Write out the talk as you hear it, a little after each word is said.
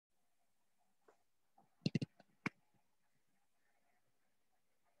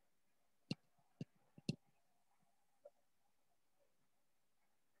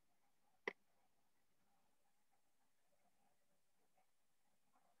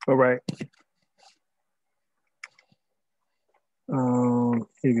All right.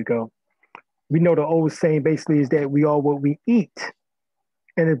 Here we go. We know the old saying basically is that we are what we eat.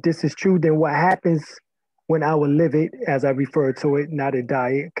 And if this is true, then what happens when our liver, as I refer to it, not a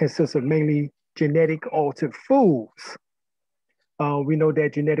diet, consists of mainly genetic altered foods? We know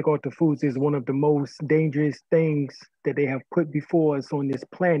that genetic altered foods is one of the most dangerous things that they have put before us on this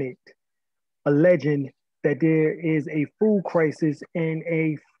planet, alleging that there is a food crisis and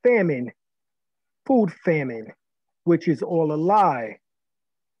a famine, food famine, which is all a lie.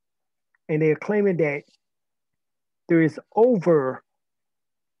 And they're claiming that there is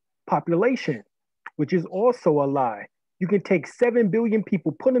overpopulation, which is also a lie. You can take 7 billion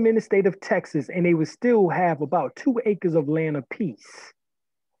people, put them in the state of Texas, and they would still have about 2 acres of land apiece,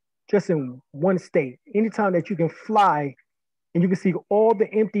 just in one state. Anytime that you can fly and you can see all the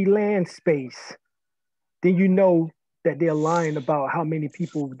empty land space, then you know that they're lying about how many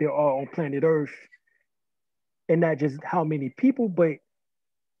people there are on planet Earth, and not just how many people, but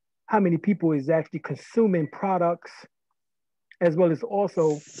how many people is actually consuming products, as well as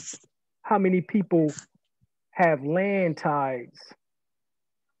also how many people have land ties.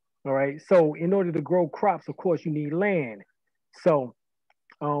 All right. So in order to grow crops, of course, you need land. So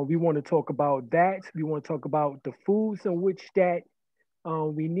we want to talk about that. We want to talk about the foods in which that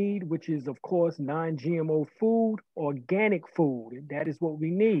we need, which is, of course, non-GMO food, organic food. That is what we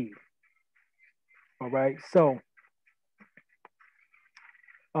need. All right. So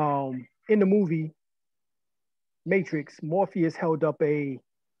in the movie Matrix, Morpheus held up a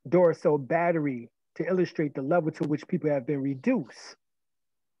Duracell battery to illustrate the level to which people have been reduced.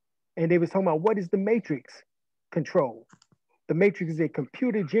 And they was talking about what is the Matrix control. The Matrix is a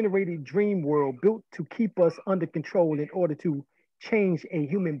computer-generated dream world built to keep us under control in order to change a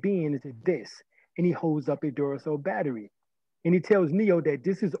human being into this. And he holds up a Duracell battery. And he tells Neo that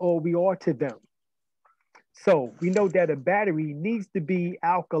this is all we are to them. So we know that a battery needs to be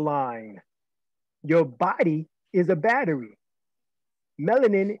alkaline. Your body is a battery.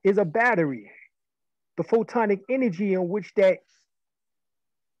 Melanin is a battery. The photonic energy in which that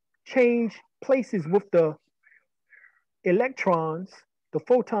change places with the electrons, the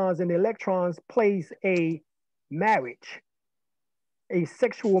photons and the electrons plays a marriage, a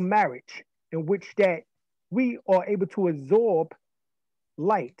sexual marriage in which that we are able to absorb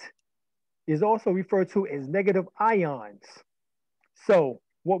light is also referred to as negative ions. So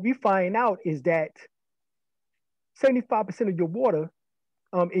what we find out is that 75% of your water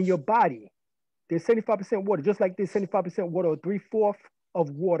in your body, there's 75% water, just like there's 75% water or 3/4 of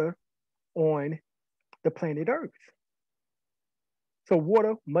water on the planet Earth. So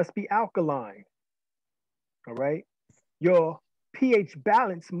water must be alkaline. All right. Your pH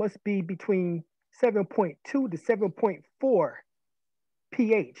balance must be between 7.2 to 7.4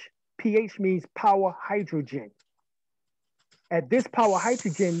 pH. pH means power hydrogen. At this power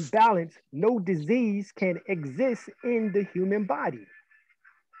hydrogen balance, no disease can exist in the human body.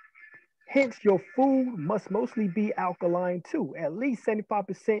 Hence, your food must mostly be alkaline too. At least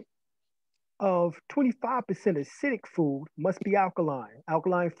 75% of 25% acidic food must be alkaline.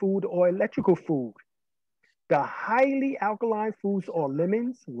 Alkaline food or electrical food. The highly alkaline foods are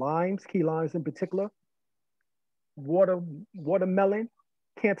lemons, limes, key limes in particular, water, watermelon,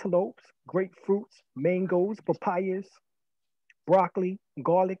 cantaloupes, grapefruits, mangoes, papayas, broccoli,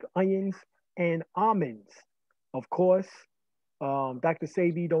 garlic, onions, and almonds. Of course, Dr.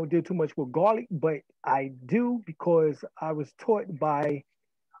 Sabi don't do too much with garlic, but I do because I was taught by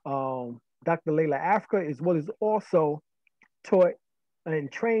Dr. Layla Africa, as well as also taught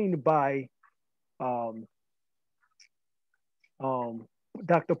and trained by um, um,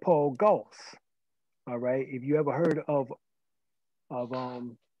 Dr. Paul Gauss. All right, if you ever heard of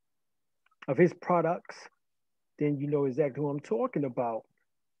um, of his products, then you know exactly who I'm talking about.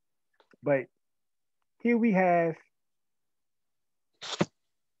 But here we have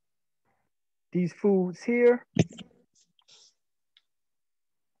these foods here.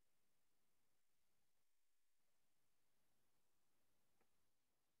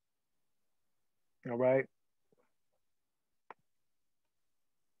 All right,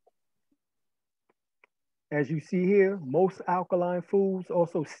 as you see here, most alkaline foods,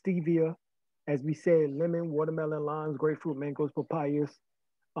 also stevia, as we said, lemon, watermelon, limes, grapefruit, mangoes, papayas,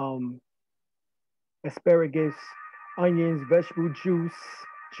 um, asparagus, onions, vegetable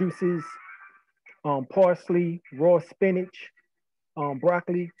juices, parsley, raw spinach,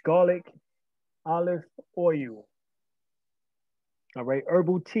 broccoli, garlic, olive oil. All right,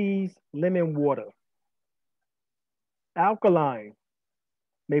 herbal teas, lemon water. Alkaline,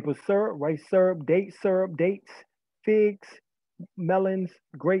 maple syrup, rice syrup, dates, figs, melons,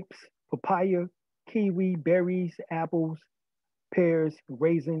 grapes, papaya, kiwi, berries, apples, pears,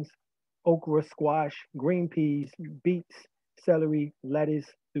 raisins, okra, squash, green peas, beets, celery, lettuce,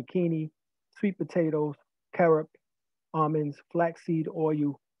 zucchini, sweet potatoes, carrot, almonds, flaxseed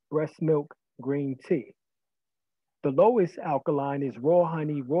oil, breast milk, green tea. The lowest alkaline is raw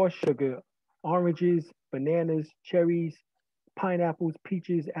honey, raw sugar, oranges, bananas, cherries, pineapples,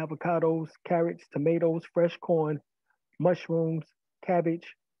 peaches, avocados, carrots, tomatoes, fresh corn, mushrooms,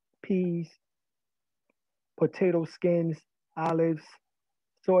 cabbage, peas, potato skins, olives,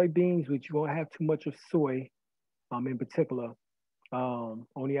 soybeans, which you won't have too much of soy in particular,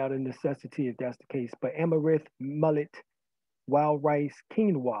 only out of necessity if that's the case. But amaranth, mullet, wild rice,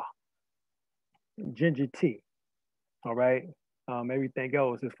 quinoa, ginger tea. All right. Everything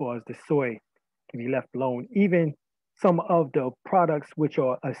else as far as the soy can be left alone. Even some of the products which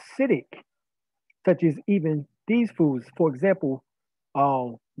are acidic, such as even these foods, for example,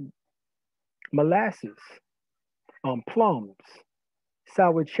 um, molasses, plums,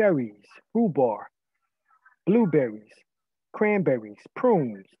 sour cherries, rhubarb, blueberries, cranberries,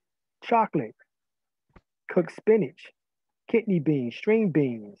 prunes, chocolate, cooked spinach, kidney beans, string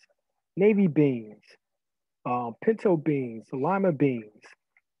beans, navy beans, pinto beans, lima beans,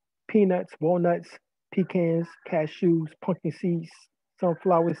 peanuts, walnuts, pecans, cashews, pumpkin seeds,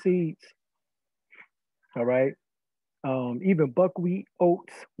 sunflower seeds. All right. Even buckwheat,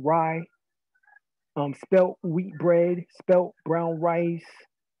 oats, rye, spelt wheat bread, spelt brown rice.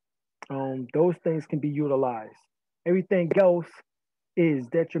 Those things can be utilized. Everything else is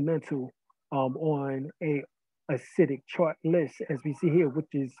detrimental on a acidic chart list, as we see here, which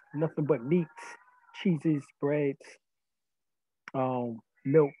is nothing but meats, cheeses, breads,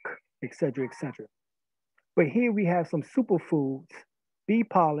 milk, etc., etc. But here we have some superfoods: bee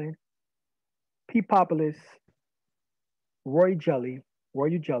pollen, pea populus, royal jelly,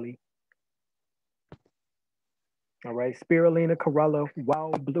 all right, spirulina, chlorella,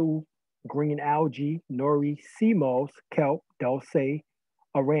 wild blue, green algae, nori, sea moss, kelp, dulce,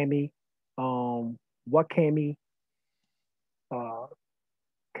 arami, wakame, uh,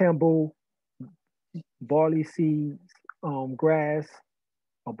 Campbell, barley seeds, grass,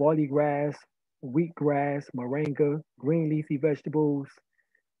 barley grass, wheat grass, moringa, green leafy vegetables,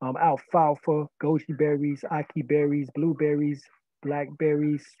 alfalfa, goji berries, aki berries, blueberries,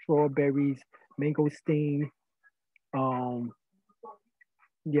 blackberries, strawberries, mangosteen, um,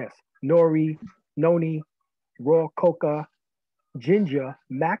 yes, nori, noni, raw coca, ginger,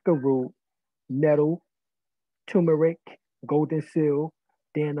 maca root, nettle, turmeric, golden seal,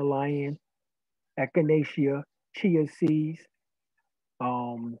 dandelion, echinacea, chia seeds,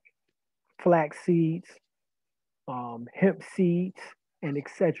 um, flax seeds, hemp seeds, and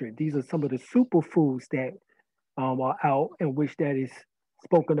etc. These are some of the superfoods that are out and which that is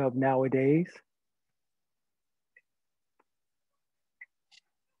spoken of nowadays.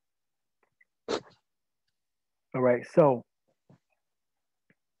 All right, so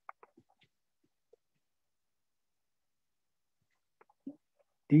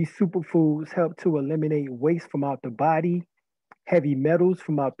these superfoods help to eliminate waste from out the body, heavy metals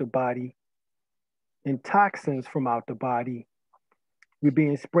from out the body, and toxins from out the body. We're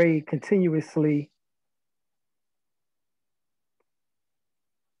being sprayed continuously.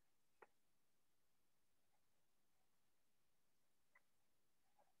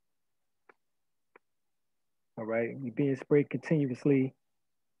 All right, we're being sprayed continuously.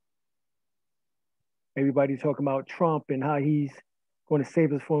 Everybody's talking about Trump and how he's going to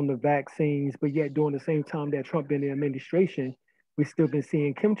save us from the vaccines, but yet during the same time that Trump been in the administration, we've still been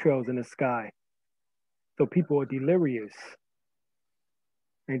seeing chemtrails in the sky. So people are delirious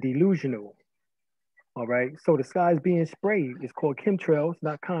and delusional. All right. So the sky is being sprayed. It's called chemtrails,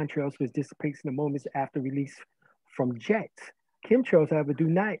 not contrails, which dissipates in the moments after release from jets. Chemtrails, however, do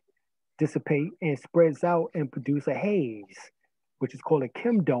not dissipate and spreads out and produce a haze, which is called a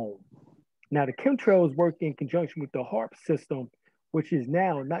chemdome. Now, the chemtrails work in conjunction with the HARP system, which is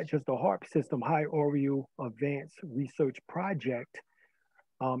now not just the HARP system, High Oriole Advanced Research Project.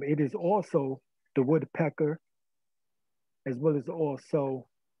 It is also the woodpecker, as well as also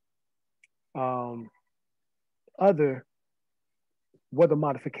um, other weather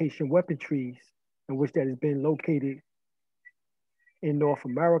modification weaponries in which that has been located in North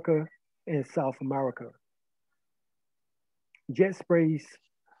America and South America. Jet sprays,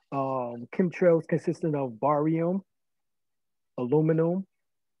 chemtrails consisting of barium, aluminum,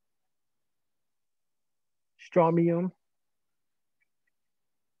 strontium,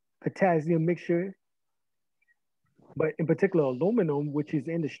 potassium mixture, but in particular aluminum, which is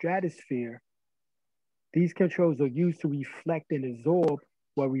in the stratosphere, These chemtrails are used to reflect and absorb,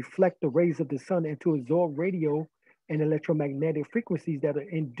 or reflect the rays of the sun and to absorb radio and electromagnetic frequencies that are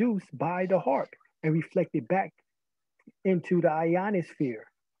induced by the heart and reflected back into the ionosphere.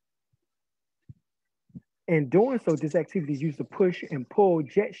 In doing so, this activity is used to push and pull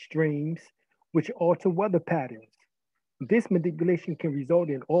jet streams, which alter weather patterns. This manipulation can result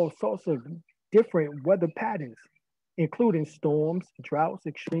in all sorts of different weather patterns, including storms, droughts,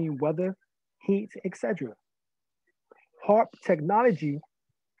 extreme weather, heat, etc. HARP technology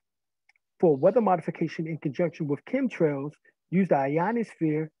for weather modification in conjunction with chemtrails use the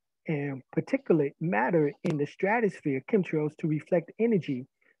ionosphere and particulate matter in the stratosphere chemtrails to reflect energy,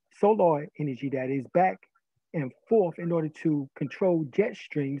 solar energy that is back and forth in order to control jet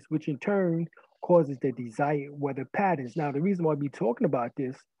streams, which in turn causes the desired weather patterns. Now, the reason why we're talking about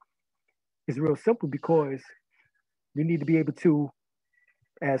this is real simple because we need to be able to,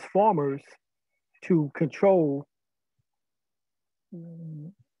 as farmers, to control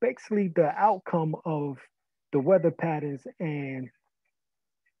basically the outcome of the weather patterns and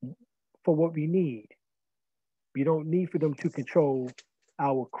for what we need. We don't need for them to control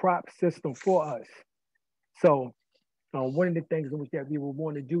our crop system for us. So one of the things in which that we will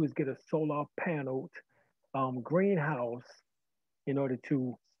want to do is get a solar paneled greenhouse in order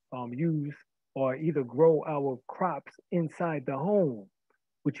to use or either grow our crops inside the home,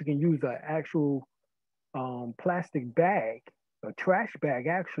 which you can use an actual plastic bag, a trash bag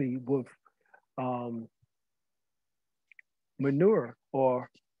actually, with manure or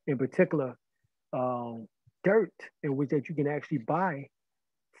in particular dirt, in which that you can actually buy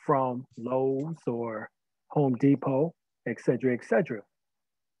from Lowe's or Home Depot, etc., etc.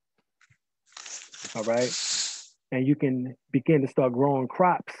 All right. And you can begin to start growing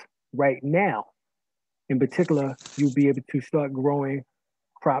crops right now. In particular, you'll be able to start growing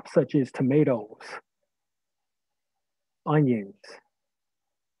crops such as tomatoes, onions,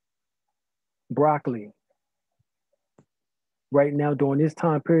 broccoli. Right now, during this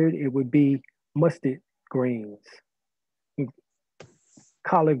time period, it would be mustard greens,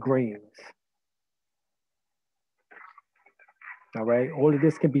 collard greens. All right, all of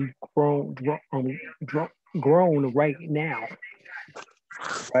this can be grown right now.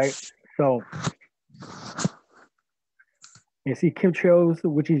 Right, so and see, chemtrails,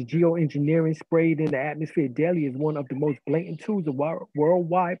 which is geoengineering sprayed in the atmosphere daily, is one of the most blatant tools of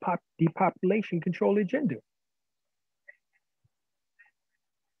worldwide depopulation control agenda.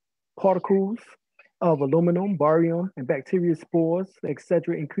 Particles of aluminum, barium, and bacteria spores,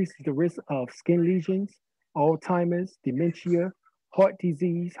 etc., increases the risk of skin lesions, Alzheimer's, dementia, heart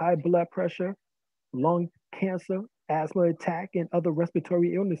disease, high blood pressure, lung cancer, asthma attack, and other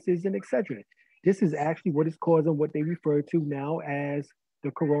respiratory illnesses, and etc. This is actually what is causing what they refer to now as the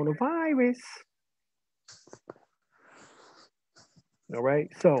coronavirus. All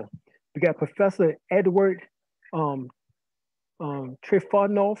right, so we got Professor Edward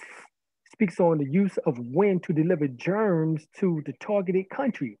Trifonov speaks on the use of wind to deliver germs to the targeted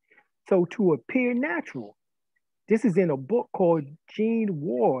country, so to appear natural. This is in a book called Gene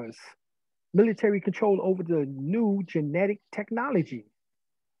Wars, Military Control Over the New Genetic Technology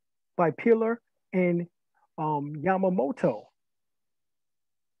by Pillar and Yamamoto.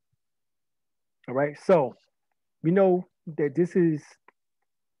 All right, so we know that this is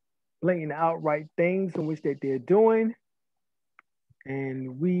blatant outright things in which that they're doing,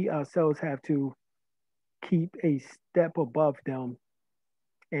 and we ourselves have to keep a step above them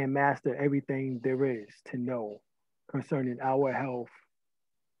and master everything there is to know concerning our health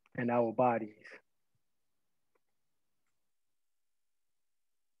and our bodies.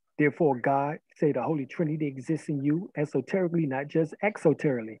 Therefore, God, say the Holy Trinity exists in you esoterically, not just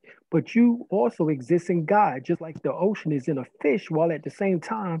exoterically, but you also exist in God, just like the ocean is in a fish, while at the same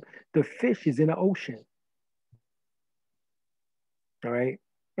time, the fish is in the ocean. All right.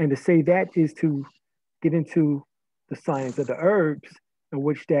 And to say that is to get into the science of the herbs, in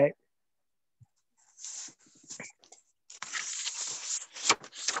which that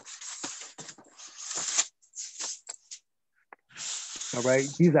all right,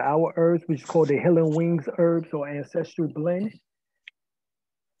 these are our herbs, which is called the Healing Wings herbs or ancestral blend.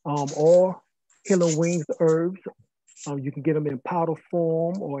 Or Healing Wings herbs, you can get them in powder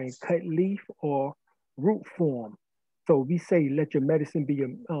form or in cut leaf or root form. So we say, let your medicine be your,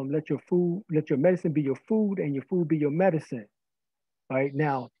 let your medicine be your food, and your food be your medicine. All right,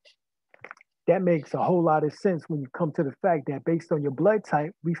 now that makes a whole lot of sense when you come to the fact that based on your blood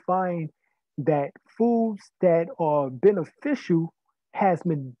type, we find that foods that are beneficial has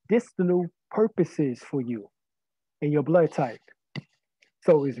medicinal purposes for you and your blood type.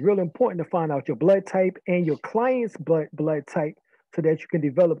 So it's real important to find out your blood type and your client's blood type so that you can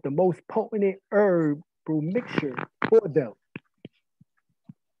develop the most potent herbal mixture for them.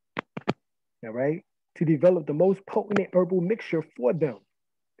 All right? To develop the most potent herbal mixture for them.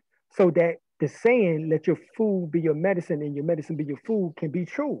 So that the saying, let your food be your medicine and your medicine be your food, can be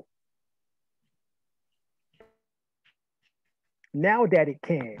true. Now that it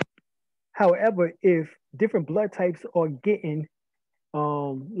can. However, if different blood types are getting,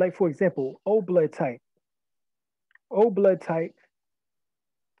 like for example, O blood type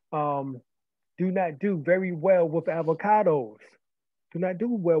um, do not do very well with avocados. Do not do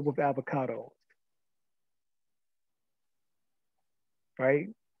well with avocados, right?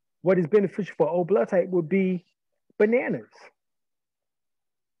 What is beneficial for O blood type would be bananas.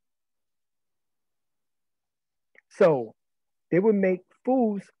 So they would make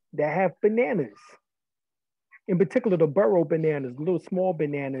foods that have bananas. In particular, the burro bananas, little small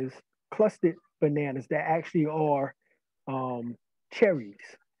bananas, clustered bananas that actually are um, cherries,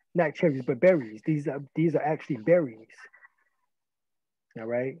 not cherries, but berries. These are actually berries. All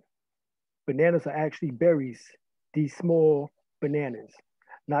right, bananas are actually berries. These small bananas,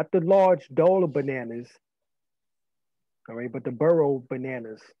 not the large dollar bananas. All right, but the burro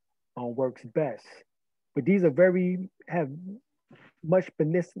bananas works best. But these are very have much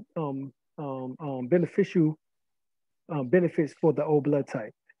beneficial benefits for the O blood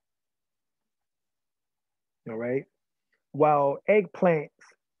type. All right, while eggplants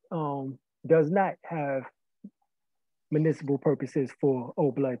does not have medicinal purposes for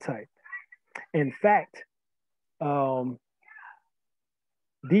O blood type. In fact, um,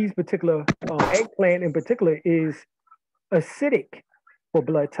 these particular eggplant in particular is acidic for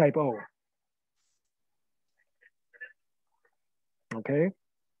blood type O. Okay,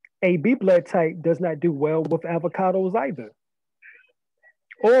 AB blood type does not do well with avocados either,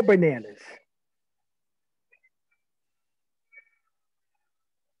 or bananas.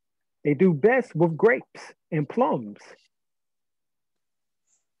 They do best with grapes and plums.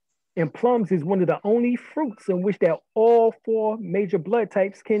 And plums is one of the only fruits in which that all four major blood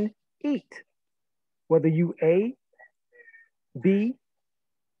types can eat, whether you B,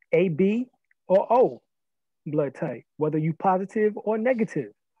 AB, or O blood type, whether you positive or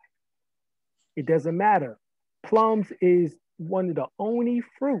negative. It doesn't matter. Plums is one of the only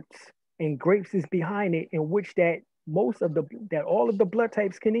fruits, and grapes is behind it, in which that all of the blood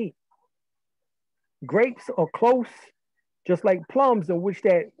types can eat. Grapes are close, just like plums, in which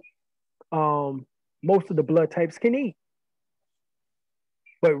that most of the blood types can eat.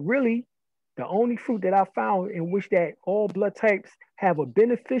 But really, the only fruit that I found in which that all blood types have a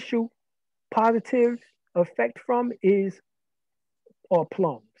beneficial, positive effect from are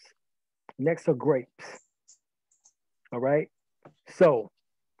plums. Next are grapes. All right. So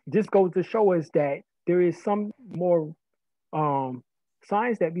this goes to show us that there is some more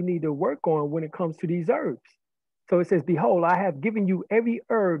science that we need to work on when it comes to these herbs. So it says, behold, I have given you every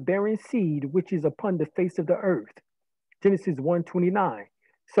herb bearing seed which is upon the face of the earth. Genesis 1:29.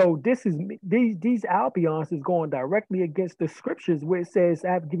 So this is these albions is going directly against the scriptures where it says,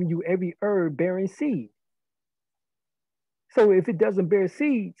 I have given you every herb bearing seed. So if it doesn't bear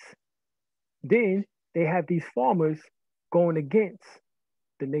seeds, then they have these farmers going against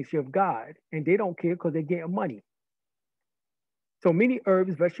the nature of God, and they don't care because they're getting money. So many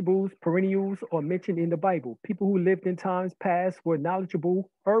herbs, vegetables, perennials are mentioned in the Bible. People who lived in times past were knowledgeable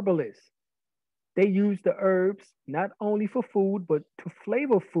herbalists. They used the herbs not only for food, but to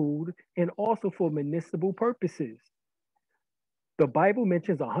flavor food and also for medicinal purposes. The Bible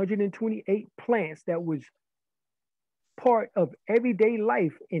mentions 128 plants that was part of everyday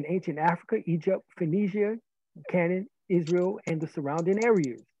life in ancient Africa, Egypt, Phoenicia, Canaan, Israel, and the surrounding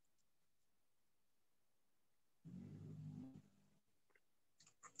areas.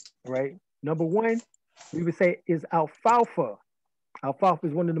 Right? Number one, we would say is alfalfa. Alfalfa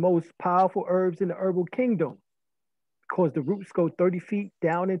is one of the most powerful herbs in the herbal kingdom because the roots go 30 feet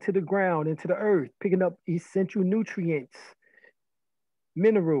down into the ground, into the earth, picking up essential nutrients,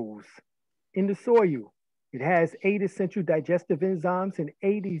 minerals in the soil. It has 8 essential digestive enzymes and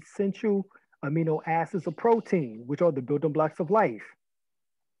 8 essential amino acids of protein, which are the building blocks of life.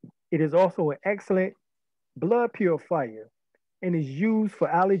 It is also an excellent blood purifier and is used for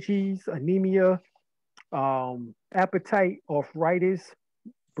allergies, anemia, appetite, arthritis,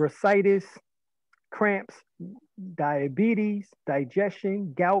 bursitis, cramps, diabetes,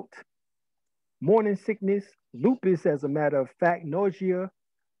 digestion, gout, morning sickness, lupus, as a matter of fact, nausea,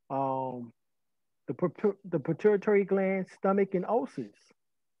 um, the pituitary gland, stomach, and ulcers.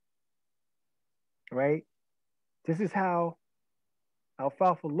 Right? This is how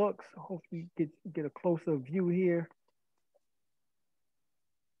alfalfa looks. Hopefully get a closer view here.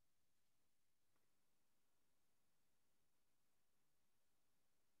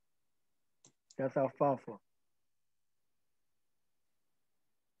 That's alfalfa.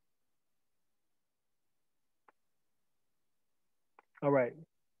 All right.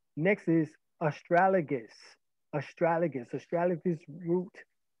 Next is astragalus. Astragalus root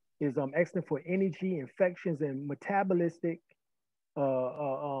is excellent for energy, infections, and metabolistic uh,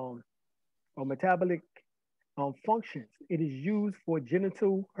 uh, um, or metabolic functions. It is used for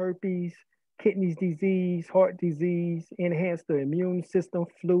genital herpes, kidney disease, heart disease, enhance the immune system,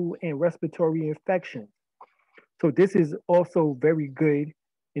 flu, and respiratory infections. So this is also very good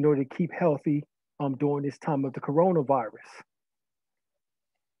in order to keep healthy during this time of the coronavirus.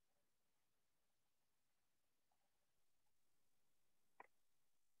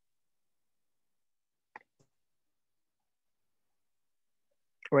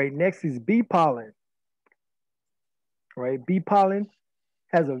 Right, next is bee pollen. Right, bee pollen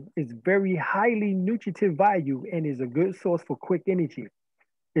is very highly nutritive value and is a good source for quick energy.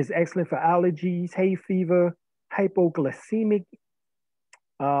 It's excellent for allergies, hay fever, hypoglycemic,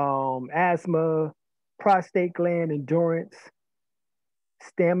 asthma, prostate gland endurance,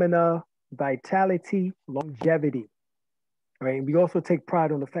 stamina, vitality, longevity. Right. And we also take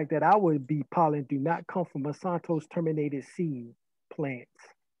pride on the fact that our bee pollen do not come from Monsanto's terminated seed plants.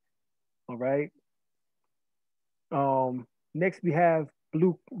 All right. Next we have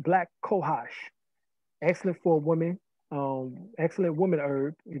black cohosh, excellent for women, excellent woman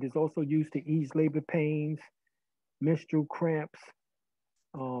herb. It is also used to ease labor pains, menstrual cramps,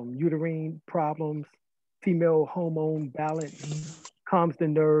 uterine problems, female hormone balance, calms the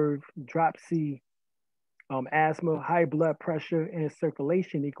nerve, dropsy, asthma, high blood pressure, and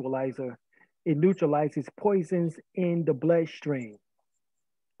circulation equalizer. It neutralizes poisons in the bloodstream.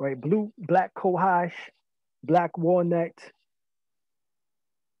 Right, black cohosh, black walnut,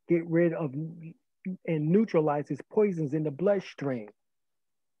 get rid of and neutralizes poisons in the bloodstream.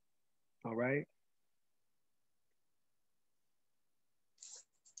 All right.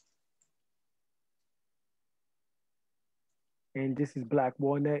 And this is black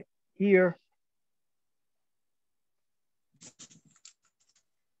walnut here.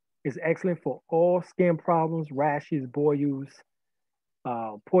 It's excellent for all skin problems, rashes, boils,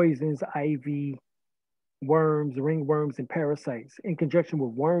 poisons, IV, worms, ringworms, and parasites. In conjunction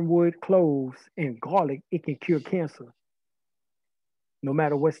with wormwood, cloves, and garlic, it can cure cancer. No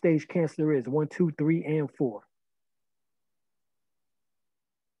matter what stage cancer is, 1, 2, 3, and 4.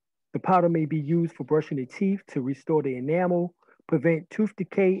 The powder may be used for brushing the teeth to restore the enamel, prevent tooth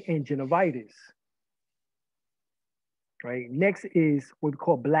decay, and gingivitis. Right. Next is what we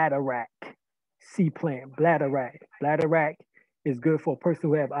call bladderwrack, sea plant, bladderwrack. Bladderwrack is good for a person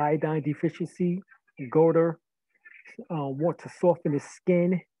who have iodine deficiency, goiter, want to soften the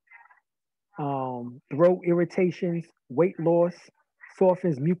skin, throat irritations, weight loss,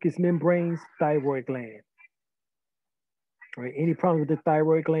 softens mucous membranes, thyroid gland. Right. Any problem with the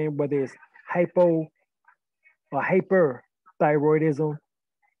thyroid gland, whether it's hypo or hyperthyroidism,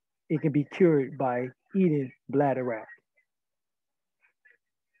 it can be cured by eating bladderwrack.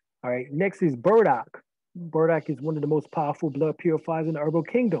 All right, next is burdock. Burdock is one of the most powerful blood purifiers in the herbal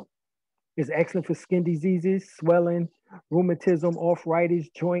kingdom. It's excellent for skin diseases, swelling, rheumatism, arthritis,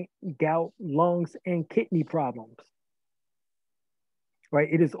 joint, gout, lungs, and kidney problems. Right,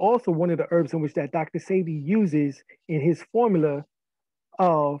 it is also one of the herbs in which that Dr. Sadie uses in his formula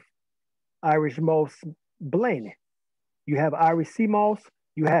of Irish moss blend. You have Irish sea moss,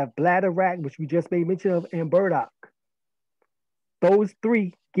 you have bladderwrack, which we just made mention of, and burdock. Those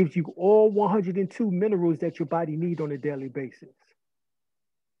three gives you all 102 minerals that your body needs on a daily basis.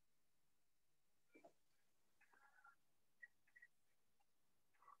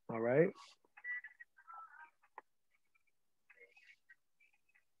 All right.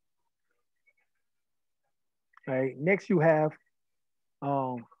 All right. Next, you have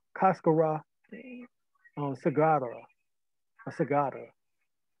Cascara Sagrada,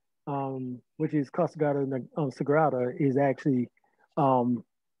 which is Cascara Sagrada, is actually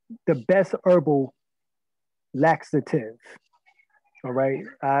the best herbal laxative. All right.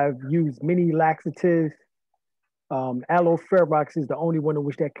 I've used many laxatives. Aloe Ferox is the only one in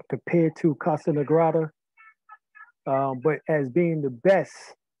which that can compare to Casa Negrata. But as being the best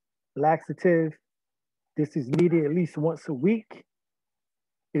laxative, this is needed at least once a week.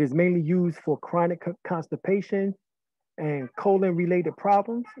 It is mainly used for chronic constipation and colon related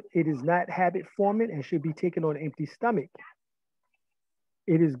problems. It is not habit forming and should be taken on an empty stomach.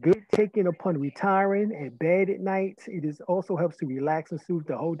 It is good taken upon retiring at bed at night. It is also helps to relax and soothe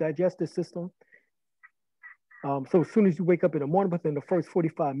the whole digestive system. So as soon as you wake up in the morning, within the first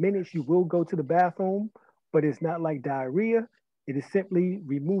 45 minutes, you will go to the bathroom, but it's not like diarrhea. It is simply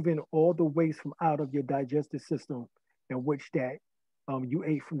removing all the waste from out of your digestive system in which that you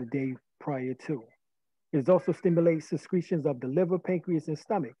ate from the day prior to. It also stimulates secretions of the liver, pancreas, and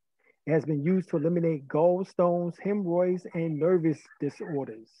stomach. It has been used to eliminate gallstones, hemorrhoids, and nervous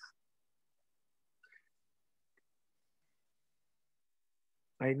disorders.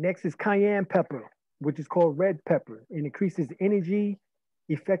 All right, next is cayenne pepper, which is called red pepper. It increases energy,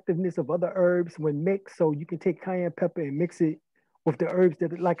 effectiveness of other herbs when mixed. So you can take cayenne pepper and mix it with the herbs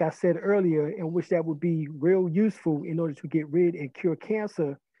that, like I said earlier, in which that would be real useful in order to get rid and cure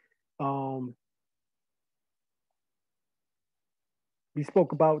cancer. Um, we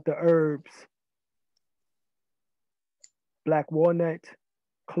spoke about the herbs, black walnut,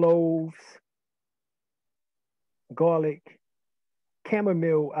 cloves, garlic,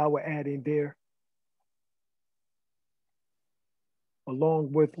 chamomile I would add in there,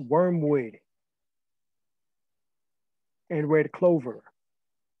 along with wormwood and red clover.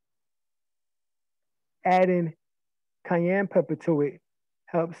 Adding cayenne pepper to it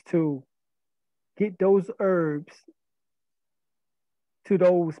helps to get those herbs to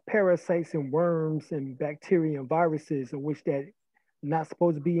those parasites and worms and bacteria and viruses in which that not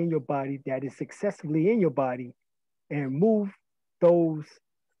supposed to be in your body, that is successfully in your body, and move those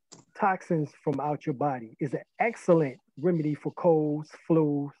toxins from out your body. Is an excellent remedy for colds,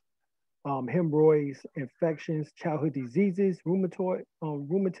 flus, hemorrhoids, infections, childhood diseases,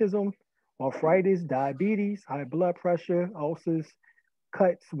 rheumatism, arthritis, diabetes, high blood pressure, ulcers,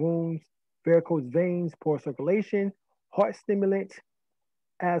 cuts, wounds, varicose veins, poor circulation, heart stimulant,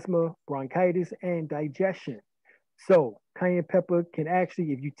 asthma, bronchitis, and digestion. So cayenne pepper can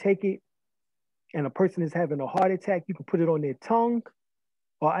actually, if you take it and a person is having a heart attack, you can put it on their tongue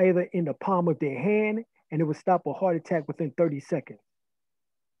or either in the palm of their hand, and it will stop a heart attack within 30 seconds.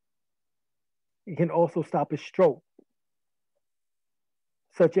 It can also stop a stroke,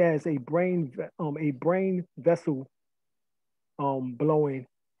 such as a brain vessel blowing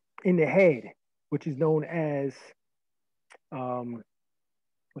in the head, which is known as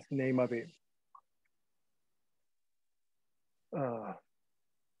what's the name of it?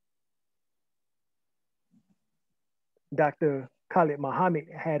 Dr. Khalid Muhammad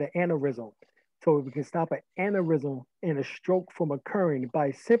had an aneurysm. So we can stop an aneurysm and a stroke from occurring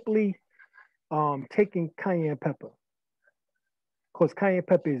by simply taking cayenne pepper. Because cayenne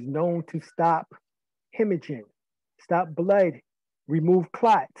pepper is known to stop hemorrhaging, stop blood, remove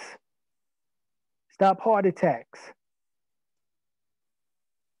clots, stop heart attacks.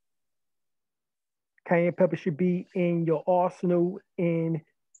 Cayenne pepper should be in your arsenal, and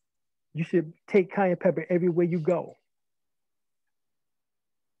you should take cayenne pepper everywhere you go.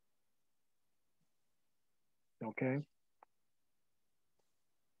 Okay.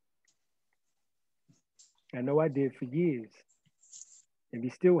 I know I did for years, and we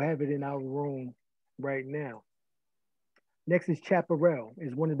still have it in our room right now. Next is chaparral.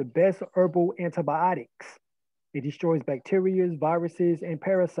 It's one of the best herbal antibiotics. It destroys bacteria, viruses, and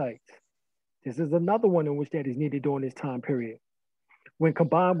parasites. This is another one in which that is needed during this time period. When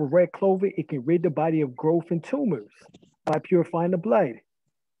combined with red clover, it can rid the body of growth and tumors by purifying the blood.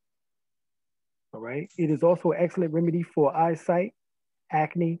 All right. It is also an excellent remedy for eyesight,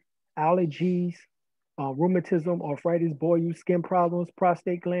 acne, allergies, rheumatism, arthritis, boils, skin problems,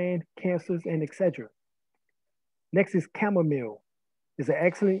 prostate gland, cancers, and etc. Next is chamomile. It's an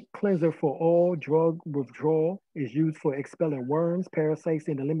excellent cleanser for all drug withdrawal. It's used for expelling worms, parasites,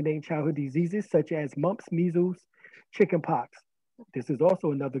 and eliminating childhood diseases such as mumps, measles, chickenpox. This is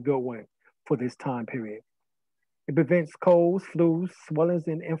also another good one for this time period. It prevents colds, flus, swellings,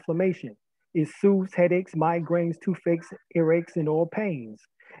 and inflammation. It soothes headaches, migraines, toothaches, earaches, and all pains.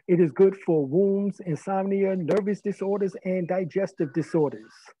 It is good for wounds, insomnia, nervous disorders, and digestive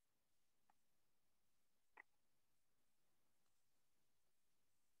disorders.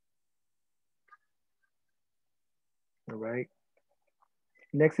 All right.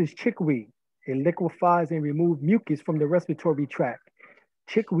 Next is chickweed. It liquefies and removes mucus from the respiratory tract.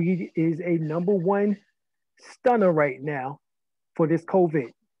 Chickweed is a number one stunner right now for this COVID.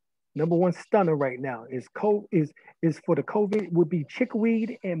 Number one stunner right now is for the COVID would be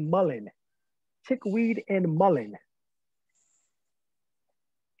chickweed and mullein. Chickweed and mullein.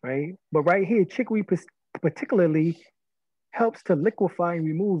 Right? But right here, chickweed particularly helps to liquefy and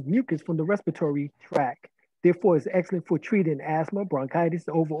remove mucus from the respiratory tract. Therefore, it's excellent for treating asthma, bronchitis,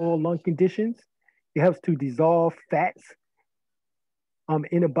 overall lung conditions. It helps to dissolve fats,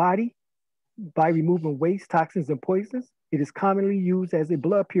 In the body, by removing waste, toxins, and poisons. It is commonly used as a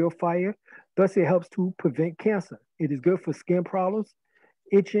blood purifier, thus it helps to prevent cancer. It is good for skin problems,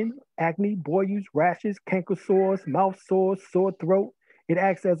 itching, acne, boils, rashes, canker sores, mouth sores, sore throat. It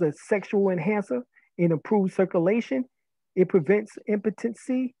acts as a sexual enhancer. It improves circulation. It prevents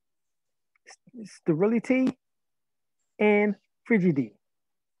impotency, sterility, and frigidity.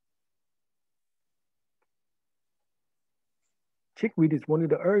 Chickweed is one of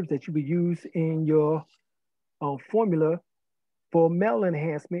the herbs that you would use in your formula for male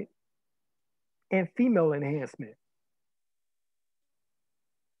enhancement and female enhancement.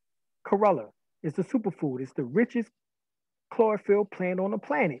 Chlorella is a superfood. It's the richest chlorophyll plant on the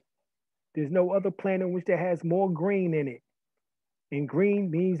planet. There's no other plant in which that has more green in it. And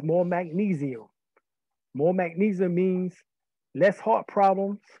green means more magnesium. More magnesium means less heart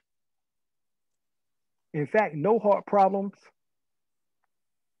problems. In fact, no heart problems.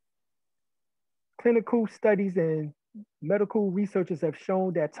 Clinical studies and medical researchers have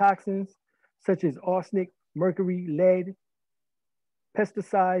shown that toxins such as arsenic, mercury, lead,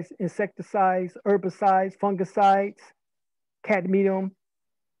 pesticides, insecticides, herbicides, fungicides, cadmium,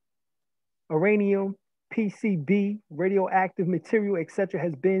 uranium, PCB, radioactive material, etc.,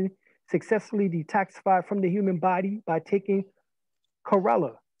 has been successfully detoxified from the human body by taking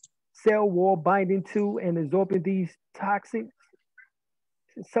chlorella, cell wall binding to and absorbing these toxic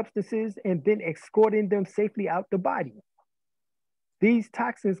substances and then escorting them safely out the body. These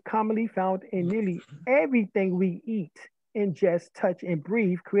toxins, commonly found in nearly everything we eat, ingest, touch, and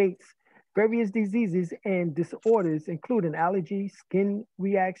breathe, creates various diseases and disorders, including allergies, skin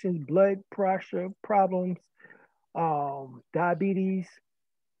reactions, blood pressure problems, diabetes,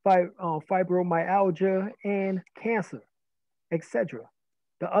 fibromyalgia, and cancer, etc.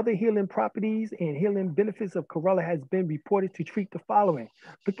 The other healing properties and healing benefits of chlorella has been reported to treat the following.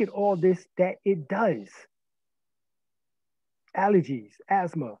 Look at all this that it does. Allergies,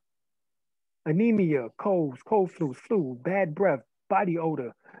 asthma, anemia, colds, cold flus, flu, bad breath, body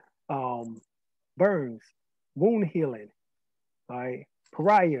odor, burns, wound healing, right?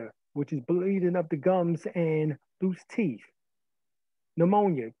 Pariah, which is bleeding up the gums and loose teeth,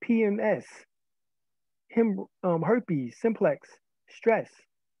 pneumonia, PMS, herpes, simplex, stress,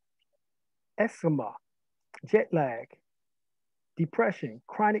 eczema, jet lag, depression,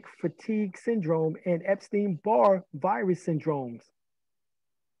 chronic fatigue syndrome, and Epstein-Barr virus syndromes,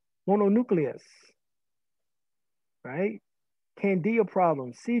 mononucleus, right? Candida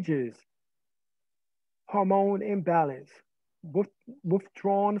problems, seizures, hormone imbalance,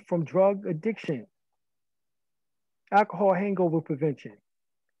 withdrawn from drug addiction, alcohol hangover prevention,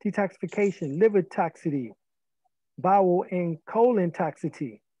 detoxification, liver toxicity, bowel and colon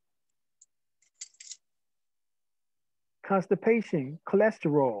toxicity, constipation,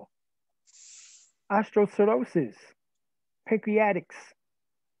 cholesterol, osteoporosis, pancreatics,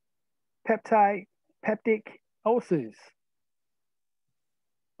 peptic ulcers,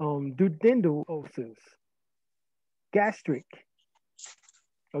 duodenal ulcers, gastric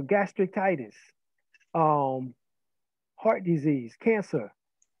or gastritis, heart disease, cancer,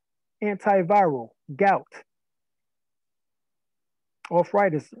 antiviral, gout,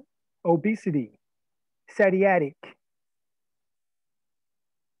 arthritis, obesity, sciatic,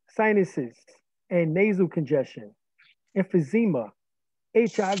 sinuses and nasal congestion, emphysema,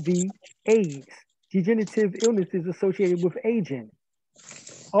 HIV, AIDS, degenerative illnesses associated with aging,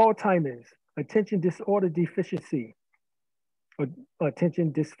 Alzheimer's, attention disorder deficiency, or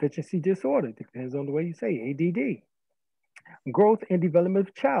attention deficiency disorder, depends on the way you say, ADD, growth and development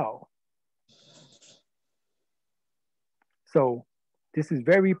of child. So this is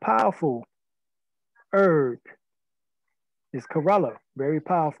very powerful herb. It's chlorella, very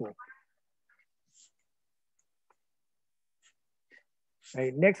powerful.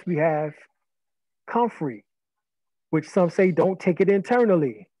 Right, next we have comfrey, which some say don't take it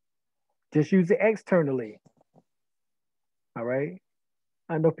internally. Just use it externally. All right.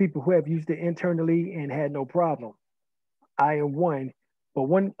 I know people who have used it internally and had no problem. I am one, but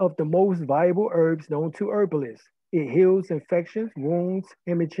one of the most valuable herbs known to herbalists. It heals infections, wounds,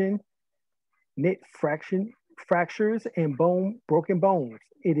 imaging, knit fractures, and broken bones.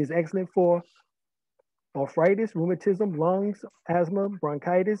 It is excellent for arthritis, rheumatism, lungs, asthma,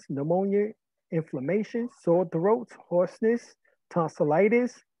 bronchitis, pneumonia, inflammation, sore throats, hoarseness,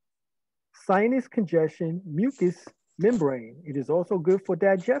 tonsillitis, sinus congestion, mucous membrane. It is also good for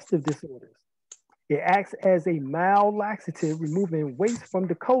digestive disorders. It acts as a mild laxative, removing waste from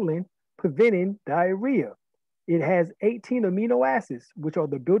the colon, preventing diarrhea. It has 18 amino acids, which are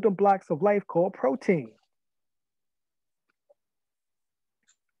the building blocks of life called protein.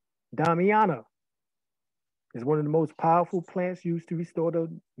 Damiana is one of the most powerful plants used to restore the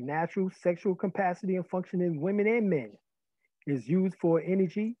natural sexual capacity and function in women and men. It is used for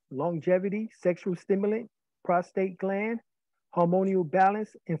energy, longevity, sexual stimulant, prostate gland, hormonal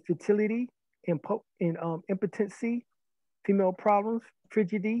balance, infertility, impotency, female problems,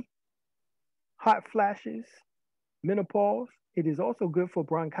 frigidity, hot flashes, menopause. It is also good for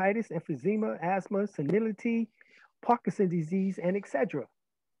bronchitis, emphysema, asthma, senility, Parkinson's disease, and etc.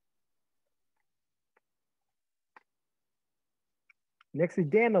 Next is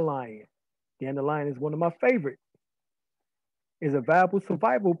dandelion. Dandelion is one of my favorites. It's a valuable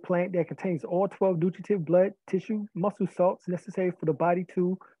survival plant that contains all 12 nutritive blood, tissue, muscle salts necessary for the body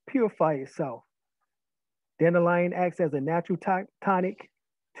to purify itself. Dandelion acts as a natural tonic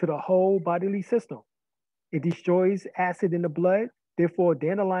to the whole bodily system. It destroys acid in the blood. Therefore,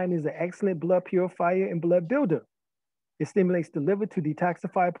 dandelion is an excellent blood purifier and blood builder. It stimulates the liver to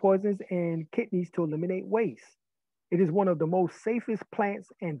detoxify poisons and kidneys to eliminate waste. It is one of the most safest plants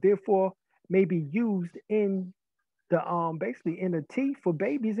and therefore may be used in the basically in the tea for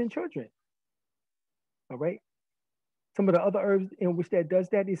babies and children. All right. Some of the other herbs in which that does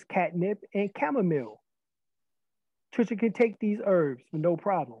that is catnip and chamomile. Children can take these herbs with no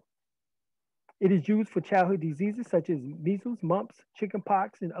problem. It is used for childhood diseases such as measles, mumps,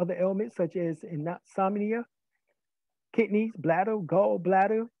 chickenpox, and other ailments such as insomnia, kidneys, bladder,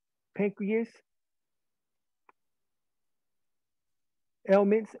 gallbladder, pancreas,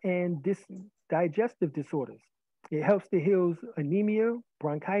 ailments, and digestive disorders. It helps to heal anemia,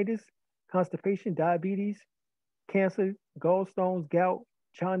 bronchitis, constipation, diabetes, cancer, gallstones, gout,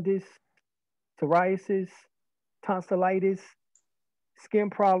 jaundice, psoriasis, tonsillitis, skin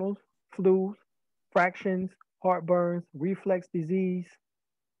problems, flus, fractions, heartburns, reflux disease,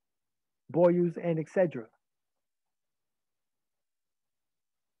 boils, and etc.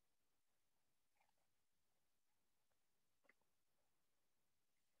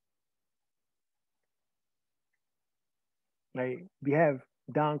 Right? We have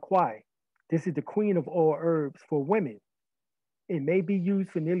Don Quai. This is the queen of all herbs for women. It may be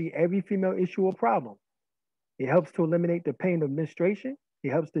used for nearly every female issue or problem. It helps to eliminate the pain of menstruation.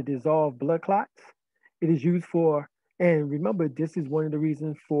 It helps to dissolve blood clots. It is used for, and remember, this is one of the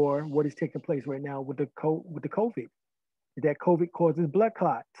reasons for what is taking place right now with the COVID. That COVID causes blood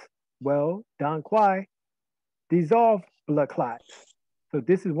clots. Well, Don Quai dissolve blood clots. So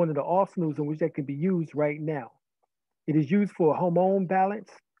this is one of the arsenals in which that can be used right now. It is used for hormone balance,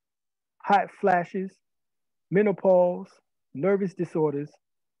 hot flashes, menopause, nervous disorders,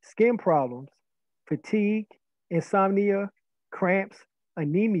 skin problems, fatigue, insomnia, cramps,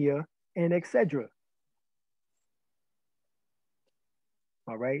 anemia, and etc.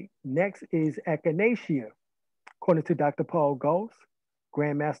 All right. Next is echinacea. According to Dr. Paul Gauss,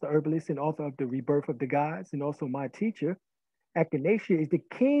 Grandmaster Herbalist and author of The Rebirth of the Gods, and also my teacher, echinacea is the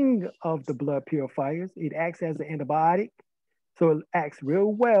king of the blood purifiers. It acts as an antibiotic, so it acts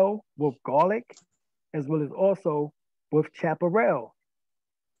real well with garlic, as well as also with chaparral.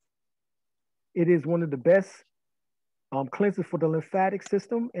 It is one of the best cleansers for the lymphatic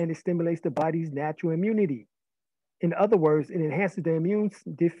system, and it stimulates the body's natural immunity. In other words, it enhances the immune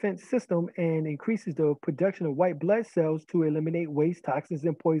defense system and increases the production of white blood cells to eliminate waste, toxins,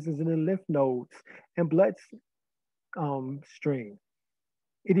 and poisons in the lymph nodes and blood stream.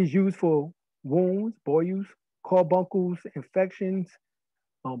 It is used for wounds, boils, carbuncles, infections,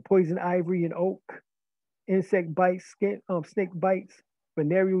 poison ivy and oak, insect bites, snake bites,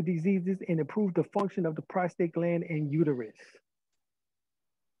 venereal diseases, and improve the function of the prostate gland and uterus.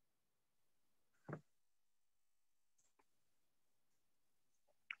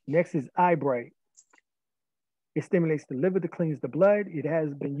 Next is eye bright. It stimulates the liver to cleanse the blood. It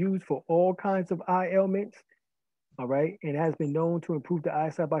has been used for all kinds of eye ailments. All right. And it has been known to improve the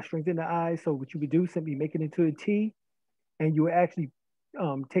eyesight by strengthening the eyes. So what you would do, simply make it into a tea, and you would actually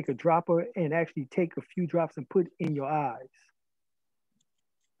take a dropper and actually take a few drops and put in your eyes.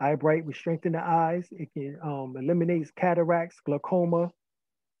 Eye bright will strengthen the eyes. It can eliminate cataracts, glaucoma,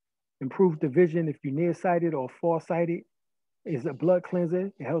 improve the vision if you're nearsighted or farsighted. It's a blood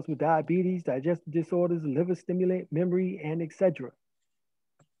cleanser. It helps with diabetes, digestive disorders, liver stimulant, memory, and etc.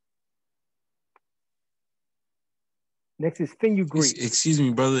 Next is fenugreek. Excuse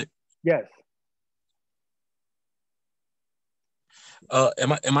me, brother. Yes.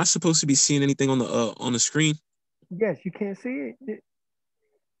 Am I supposed to be seeing anything on the screen? Yes, you can't see it.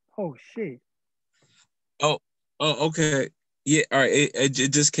 Oh shit. Oh, okay. Yeah, all right. It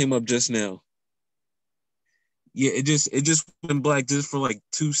just came up just now. Yeah, it just went black just for like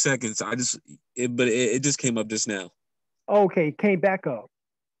 2 seconds. But it just came up just now. Okay, came back up.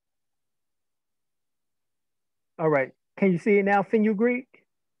 All right. Can you see it now, fenugreek?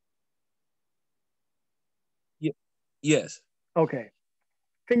 Yeah. Yes. Okay.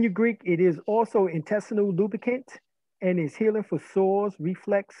 Fenugreek, it is also intestinal lubricant and is healing for sores,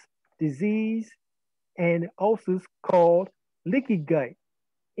 reflux, disease, and ulcers called leaky gut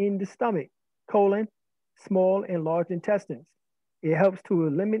in the stomach, colon, small and large intestines. It helps to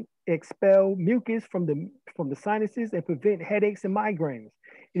eliminate, expel mucus from the sinuses and prevent headaches and migraines.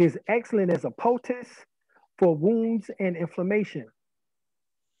 It is excellent as a poultice for wounds and inflammation.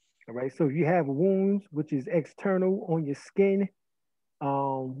 All right. So if you have wounds, which is external on your skin,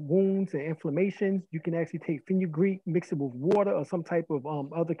 wounds and inflammations, you can actually take fenugreek, mix it with water or some type of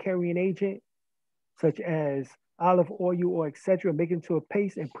other carrying agent, such as olive oil or etc. Make it into a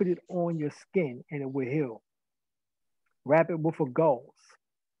paste and put it on your skin, and it will heal. Wrap it with a gauze.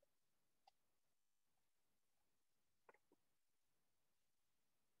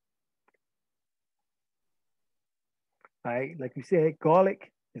 All right, like you said,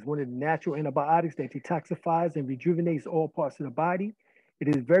 garlic is one of the natural antibiotics that detoxifies and rejuvenates all parts of the body. It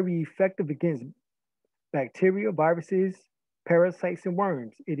is very effective against bacteria, viruses, parasites, and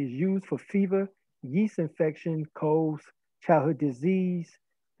worms. It is used for fever, yeast infection, colds, childhood disease,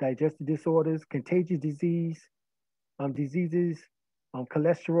 digestive disorders, contagious diseases,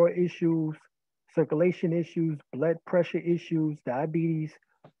 cholesterol issues, circulation issues, blood pressure issues, diabetes,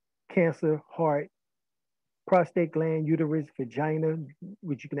 cancer, heart, prostate gland, uterus, vagina,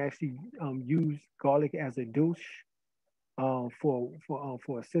 which you can actually use garlic as a douche for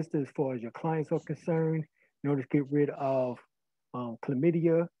a sister as far as your clients are concerned, in order to get rid of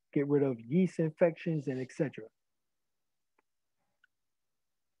chlamydia, get rid of yeast infections, and etc.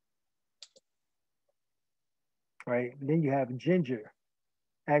 Right. And then you have ginger,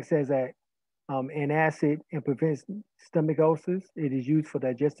 acts as an acid and prevents stomach ulcers. It is used for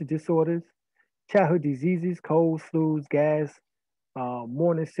digestive disorders, childhood diseases, colds, flus, gas,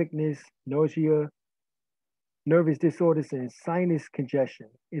 morning sickness, nausea, nervous disorders, and sinus congestion.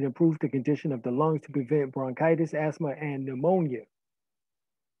 It improves the condition of the lungs to prevent bronchitis, asthma, and pneumonia.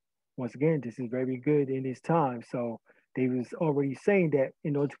 Once again, this is very good in this time. So they was already saying that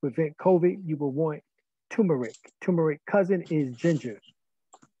in order to prevent COVID, you will want turmeric. Turmeric cousin is ginger.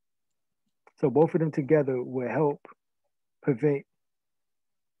 So both of them together will help prevent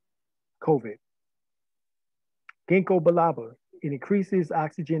COVID. Ginkgo biloba, it increases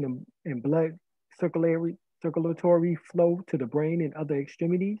oxygen and blood circulatory flow to the brain and other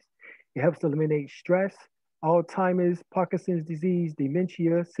extremities. It helps eliminate stress, Alzheimer's, Parkinson's disease,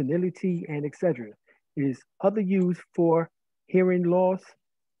 dementia, senility, and etc. It is other use for hearing loss,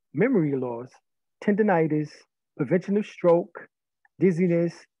 memory loss, tendinitis, prevention of stroke,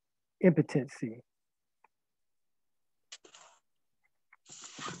 dizziness, impotency.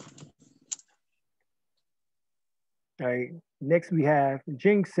 All right. Next, we have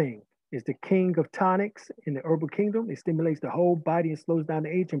ginseng. It's the king of tonics in the herbal kingdom. It stimulates the whole body and slows down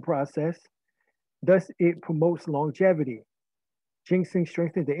the aging process. Thus, it promotes longevity. Ginseng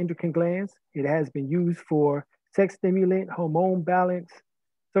strengthens the endocrine glands. It has been used for sex stimulant, hormone balance,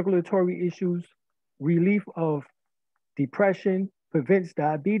 circulatory issues, relief of depression, prevents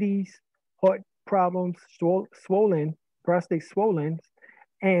diabetes, heart problems, swollen, prostate swollen,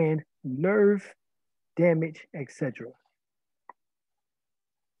 and nerve damage, etc.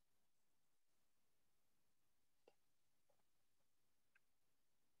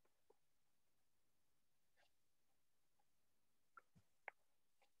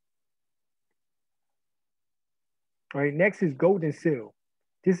 All right, next is golden seal.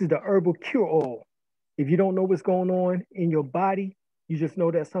 This is the herbal cure all. If you don't know what's going on in your body, you just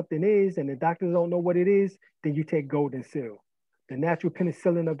know that something is, and the doctors don't know what it is, then you take golden seal. The natural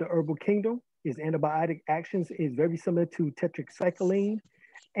penicillin of the herbal kingdom. Its antibiotic actions is very similar to tetracycline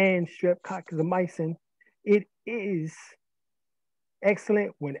and streptozomycin. It is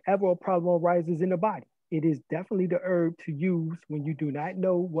excellent whenever a problem arises in the body. It is definitely the herb to use when you do not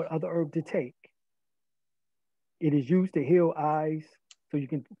know what other herb to take. It is used to heal eyes. So you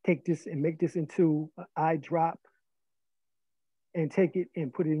can take this and make this into an eye drop and take it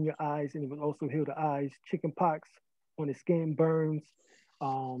and put it in your eyes, and it will also heal the eyes. Chicken pox on the skin, burns,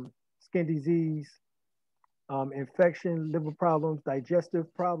 skin disease, infection, liver problems,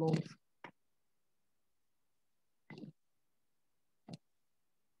 digestive problems.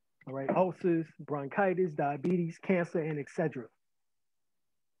 All right, ulcers, bronchitis, diabetes, cancer, and etc.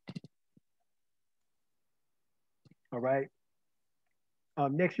 All right.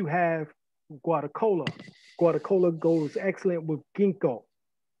 Next, you have guardacola. Guardacola goes excellent with ginkgo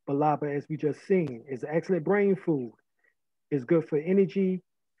biloba, as we just seen. It's an excellent brain food. It's good for energy,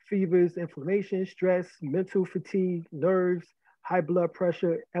 fevers, inflammation, stress, mental fatigue, nerves, high blood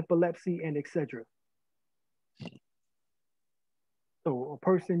pressure, epilepsy, and etc. So a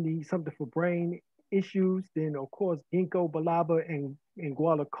person needs something for brain issues, then of course ginkgo biloba and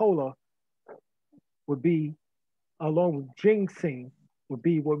guaracola would be, along with ginseng, would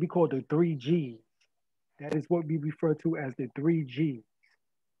be what we call the 3Gs. That is what we refer to as the 3Gs.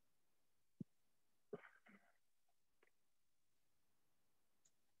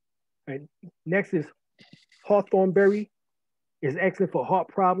 And next is hawthorn berry. Is excellent for heart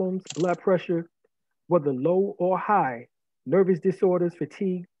problems, blood pressure, whether low or high, nervous disorders,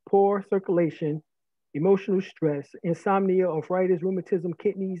 fatigue, poor circulation, emotional stress, insomnia, arthritis, rheumatism,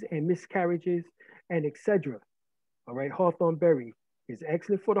 kidneys, and miscarriages, and etc. All right, hawthorn berry is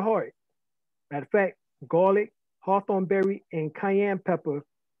excellent for the heart. Matter of fact, garlic, hawthorn berry, and cayenne pepper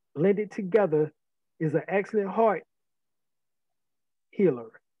blended together is an excellent heart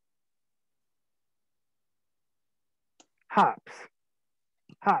healer. Hops.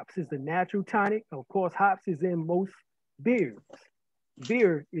 Hops is the natural tonic. Of course, hops is in most beers.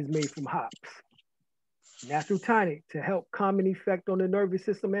 Beer is made from hops. Natural tonic to help calm an effect on the nervous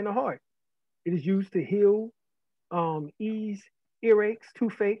system and the heart. It is used to heal, ease earaches,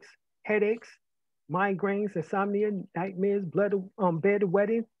 toothaches, headaches, migraines, insomnia, nightmares,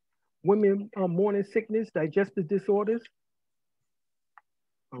 bedwetting, women morning sickness, digestive disorders.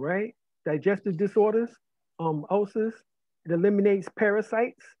 All right, digestive disorders, ulcers. It eliminates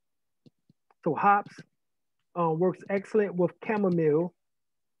parasites. So hops works excellent with chamomile,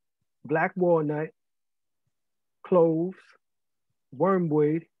 black walnut, cloves,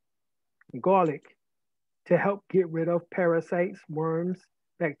 wormwood, garlic to help get rid of parasites, worms,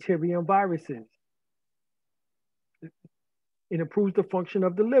 bacteria, and viruses. It improves the function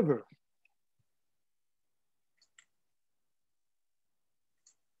of the liver.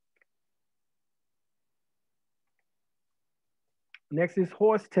 Next is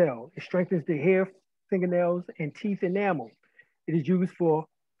horsetail. It strengthens the hair, fingernails, and teeth enamel. It is used for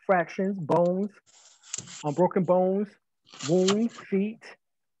fractures, bones, broken bones, wounds, feet,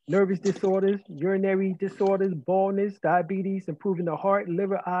 nervous disorders, urinary disorders, baldness, diabetes, improving the heart,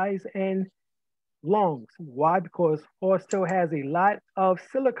 liver, eyes, and lungs. Why? Because horsetail has a lot of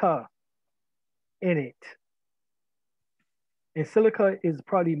silica in it. And silica is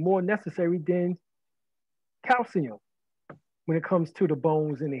probably more necessary than calcium when it comes to the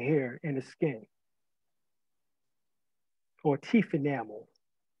bones and the hair and the skin or teeth enamel.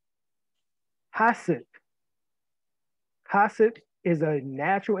 Hyssop. Hyssop is a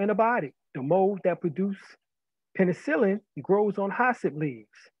natural antibiotic. The mold that produces penicillin grows on hyssop leaves.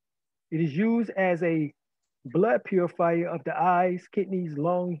 It is used as a blood purifier of the eyes, kidneys,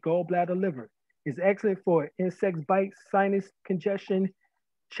 lungs, gallbladder, liver. It's excellent for insect bites, sinus congestion,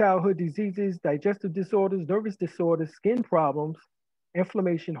 childhood diseases, digestive disorders, nervous disorders, skin problems,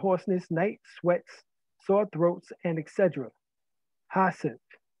 inflammation, hoarseness, night sweats, sore throats, and etc. Hyssop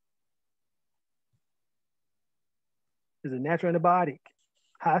is a natural antibiotic.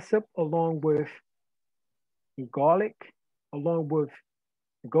 Hyssop, along with garlic, along with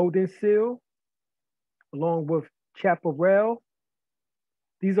golden seal, along with chaparral.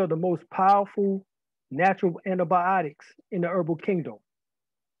 These are the most powerful natural antibiotics in the herbal kingdom.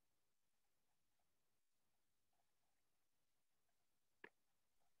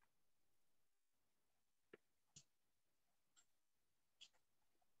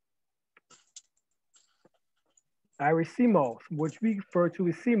 Irish sea moss, which we refer to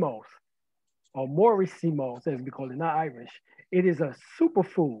as sea moss, or Morris sea moss, as we call it, not Irish. It is a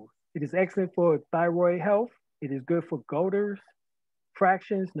superfood. It is excellent for thyroid health. It is good for goiters,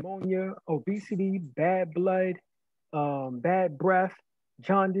 fractions, pneumonia, obesity, bad blood, bad breath,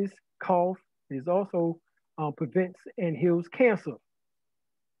 jaundice, cough. It is also prevents and heals cancer.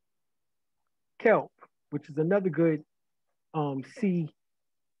 Kelp, which is another good sea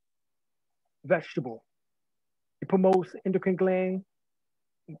vegetable. It promotes endocrine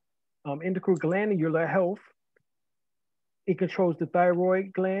glandular health. It controls the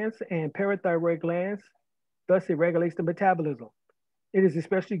thyroid glands and parathyroid glands. Thus, it regulates the metabolism. It is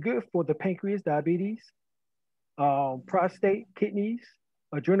especially good for the pancreas, diabetes, prostate, kidneys,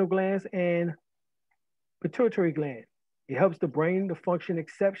 adrenal glands, and pituitary gland. It helps the brain to function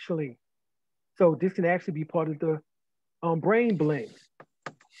exceptionally. So this can actually be part of the brain blend.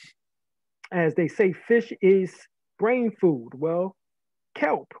 As they say, fish is brain food. Well,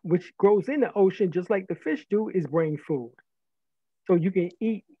 kelp, which grows in the ocean just like the fish do, is brain food. So you can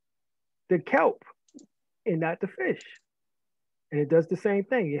eat the kelp and not the fish. And it does the same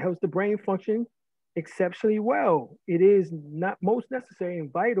thing. It helps the brain function exceptionally well. It is not most necessary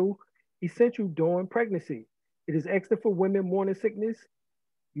and vital, essential during pregnancy. It is excellent for women, morning sickness,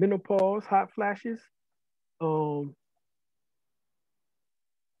 menopause, hot flashes, um,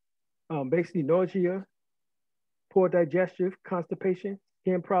 basically nausea, poor digestion, constipation,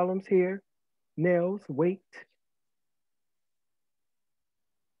 skin problems, hair, nails, weight.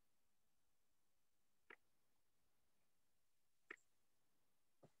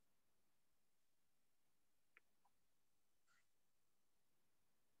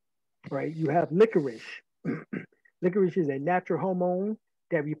 Right? You have licorice. Licorice is a natural hormone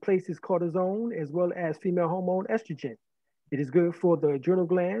that replaces cortisone as well as female hormone estrogen. It is good for the adrenal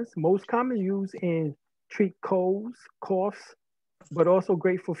glands, most commonly used in treat colds, coughs, but also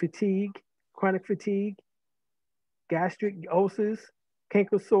great for fatigue, chronic fatigue, gastric ulcers,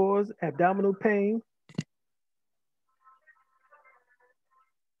 canker sores, abdominal pain,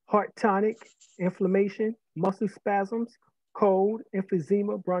 heart tonic, inflammation, muscle spasms, cold,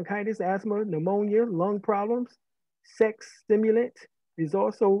 emphysema, bronchitis, asthma, pneumonia, lung problems, sex stimulant. Is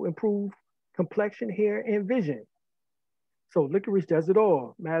also improve complexion, hair, and vision. So licorice does it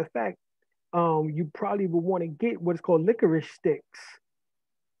all. Matter of fact, you probably would want to get what is called licorice sticks,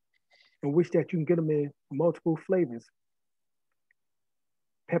 in which that you can get them in multiple flavors: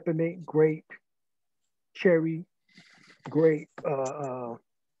 peppermint, grape, cherry, grape,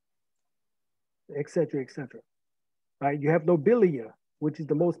 etc., etc. Right? You have lobelia, which is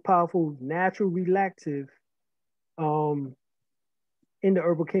the most powerful natural relaxative um, in the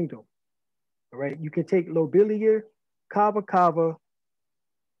herbal kingdom. All right, you can take lobelia, kava kava,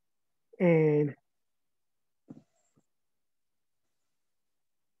 and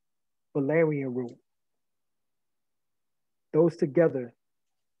valerian root. Those together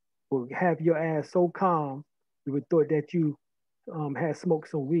will have your ass so calm you would thought that you had smoked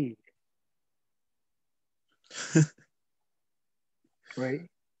some weed, right?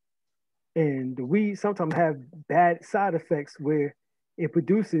 And the weed sometimes have bad side effects where it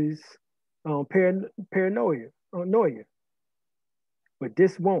produces paranoia, noia, but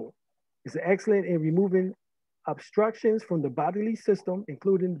this won't. It's excellent in removing obstructions from the bodily system,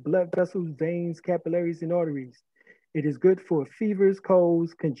 including blood vessels, veins, capillaries, and arteries. It is good for fevers,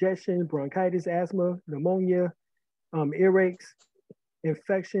 colds, congestion, bronchitis, asthma, pneumonia, earaches,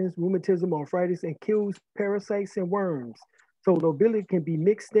 infections, rheumatism, arthritis, and kills parasites and worms. So lobelia can be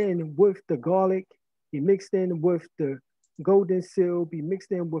mixed in with the garlic, be mixed in with the golden seal, be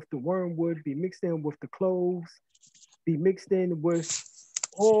mixed in with the wormwood, be mixed in with the cloves, be mixed in with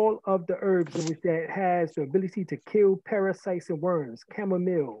all of the herbs in which that has the ability to kill parasites and worms,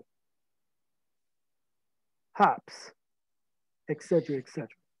 chamomile, hops, etc., etc.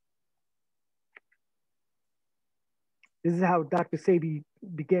 This is how Dr. Sebi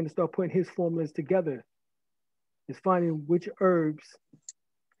began to start putting his formulas together, is finding which herbs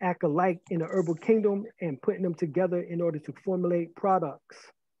act alike in the herbal kingdom and putting them together in order to formulate products.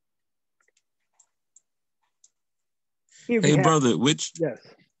 Here we Hey, have, brother, which yes.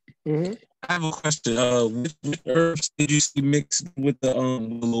 Mm-hmm. I have a question. Which herbs did you see mixed with the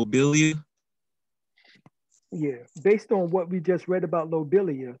lobelia? Yeah, based on what we just read about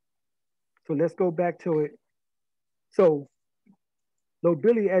lobelia. So let's go back to it. So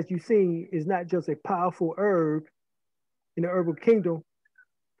lobelia, as you see, is not just a powerful herb in the herbal kingdom,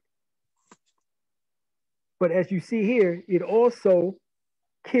 but as you see here, it also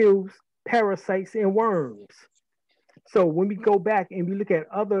kills parasites and worms. So when we go back and we look at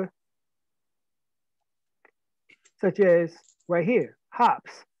other, such as right here,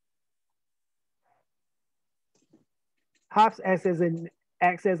 hops. Hops acts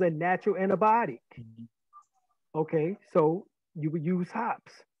as a natural antibiotic. Okay, so you would use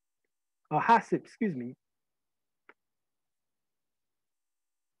hops, hyssop, excuse me.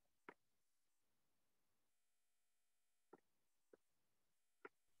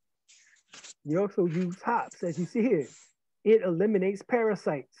 You also use hops, as you see here. It eliminates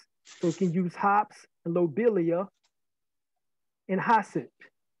parasites. So you can use hops and lobelia and hyssop.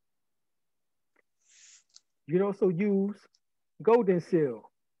 You can also use golden seal,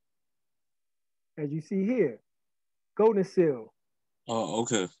 as you see here. Golden seal. Oh,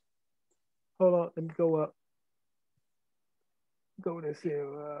 okay. Hold on, let me go up. Golden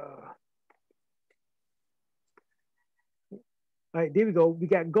seal. All right, there we go. We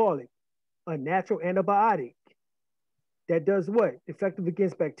got garlic, a natural antibiotic that does what? Effective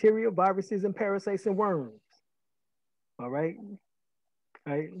against bacteria, viruses, and parasites and worms. All right.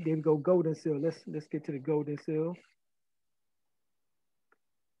 All right, there we go. Golden seal. Let's get to the golden seal.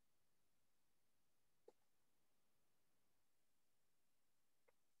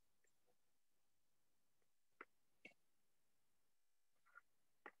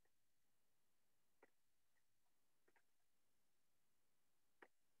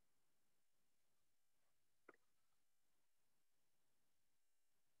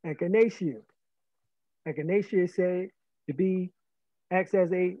 Echinacea. Echinacea is said to be acts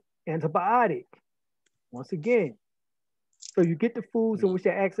as a antibiotic. Once again, so you get the foods in which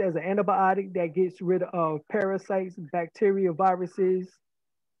that acts as an antibiotic that gets rid of parasites, bacteria, viruses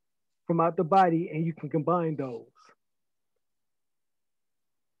from out the body, and you can combine those.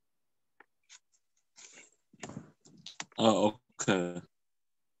 Oh, okay.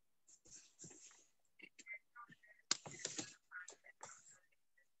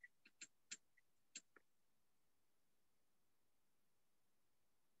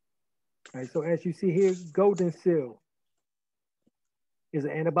 All right, so as you see here, golden seal is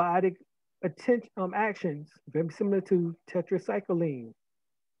an antibiotic actions very similar to tetracycline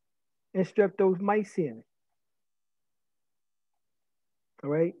and streptomycin. All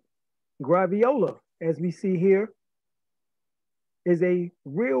right, graviola, as we see here, is a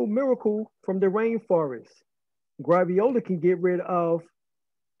real miracle from the rainforest. Graviola can get rid of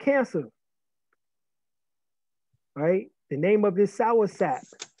cancer, right? The name of this sour sap.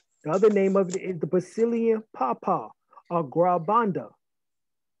 The other name of it is the Bacillium pawpaw or Grabanda.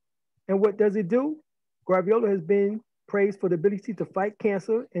 And what does it do? Graviola has been praised for the ability to fight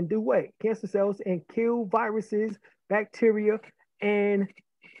cancer and do what? Cancer cells and kill viruses, bacteria, and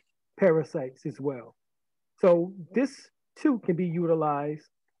parasites as well. So this too can be utilized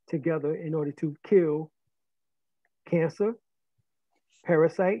together in order to kill cancer,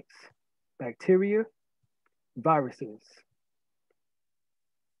 parasites, bacteria, viruses.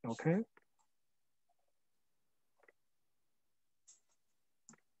 Okay.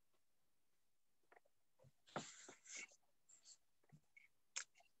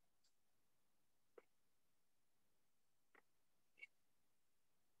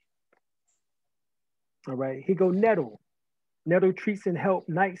 All right. Here go nettle. Nettle treats and help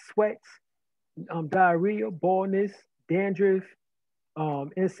night sweats, diarrhea, baldness, dandruff,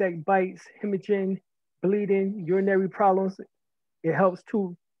 insect bites, hemorrhaging, bleeding, urinary problems. It helps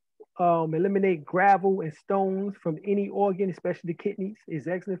to eliminate gravel and stones from any organ, especially the kidneys. It's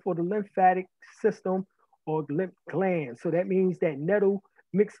excellent for the lymphatic system or the lymph glands. So that means that nettle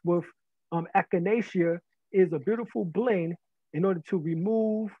mixed with echinacea is a beautiful blend in order to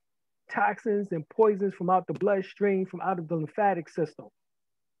remove toxins and poisons from out the bloodstream, from out of the lymphatic system.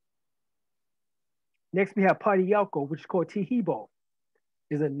 Next, we have Partiyalco, which is called Tihibo.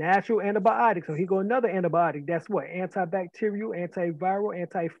 Is a natural antibiotic. So here go another antibiotic. That's what? Antibacterial, antiviral,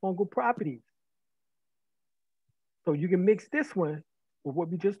 antifungal properties. So you can mix this one with what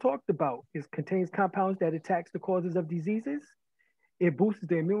we just talked about. It contains compounds that attacks the causes of diseases. It boosts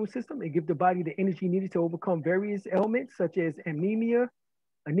the immune system. It gives the body the energy needed to overcome various ailments such as anemia,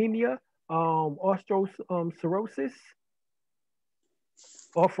 osteoporosis,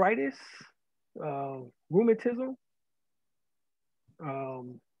 arthritis, rheumatism,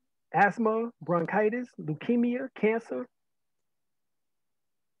 um, asthma, bronchitis, leukemia, cancer,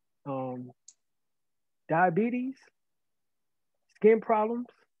 um, diabetes, skin problems,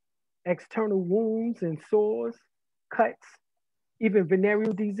 external wounds and sores, cuts, even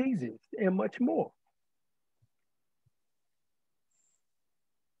venereal diseases, and much more.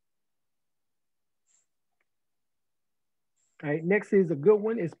 All right, next is a good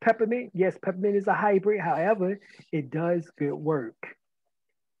one is peppermint. Yes, peppermint is a hybrid. However, it does good work.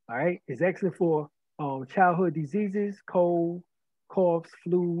 All right, it's excellent for childhood diseases, cold, coughs,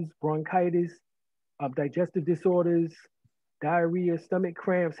 flus, bronchitis, digestive disorders, diarrhea, stomach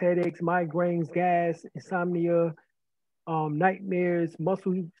cramps, headaches, migraines, gas, insomnia, nightmares,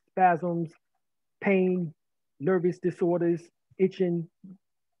 muscle spasms, pain, nervous disorders, itching,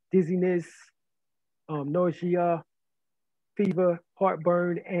 dizziness, nausea, fever,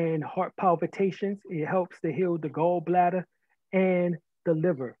 heartburn, and heart palpitations. It helps to heal the gallbladder and the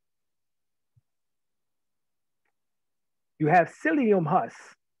liver. You have psyllium husk.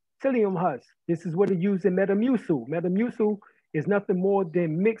 Psyllium husk. This is what it used in Metamucil. Metamucil is nothing more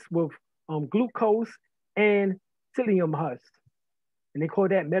than mixed with glucose and psyllium husk. And they call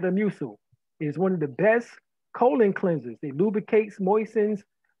that Metamucil. It is one of the best colon cleansers. It lubricates, moistens,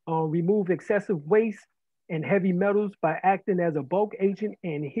 remove excessive waste and heavy metals by acting as a bulk agent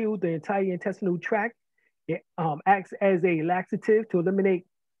and heal the entire intestinal tract. It acts as a laxative to eliminate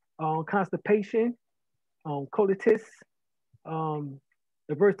constipation, colitis, um,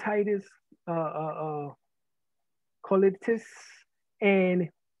 divertitis, uh, uh, uh, colitis, and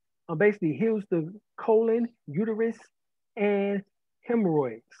basically heals the colon, uterus, and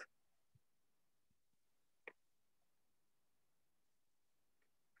hemorrhoids.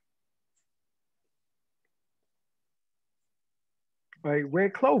 Right,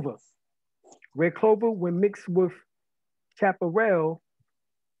 red clover. Red clover, when mixed with chaparral,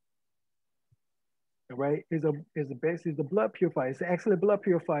 All right, is the blood purifier. It's an excellent blood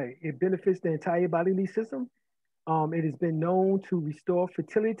purifier. It benefits the entire bodily system. It has been known to restore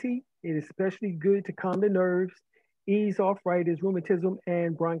fertility. It is especially good to calm the nerves, ease arthritis, rheumatism,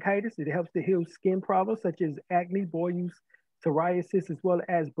 and bronchitis. It helps to heal skin problems such as acne, boils, psoriasis, as well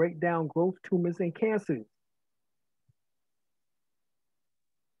as break down growth, tumors, and cancers.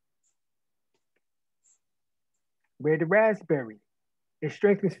 Red raspberry. It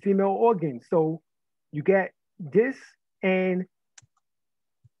strengthens female organs. So you get this and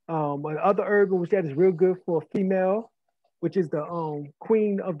another herb which that is real good for a female, which is the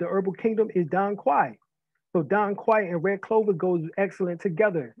queen of the herbal kingdom, is Don Quai. So Don Quai and red clover goes excellent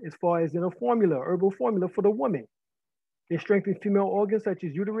together as far as in a formula, herbal formula for the woman. It strengthens female organs such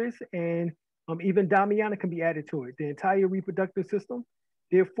as uterus and even Damiana can be added to it, the entire reproductive system.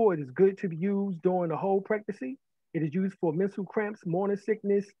 Therefore, it is good to be used during the whole pregnancy. It is used for menstrual cramps, morning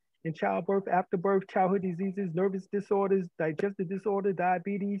sickness, in childbirth, afterbirth, childhood diseases, nervous disorders, digestive disorder,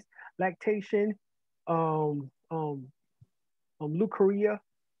 diabetes, lactation, um, um, leukorrhea,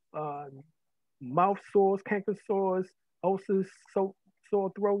 uh, mouth sores, canker sores, ulcers,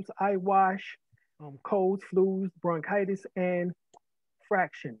 sore throats, eye wash, colds, flus, bronchitis, and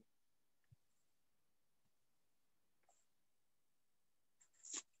fraction.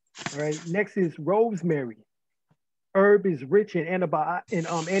 All right. Next is rosemary. Herb is rich in,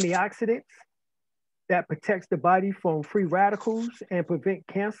 antioxidants that protects the body from free radicals and prevent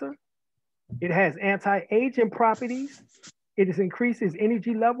cancer. It has anti-aging properties. It is increases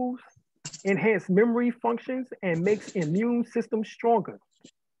energy levels, enhance memory functions, and makes immune system stronger.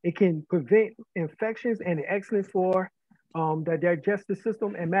 It can prevent infections and is excellent for the digestive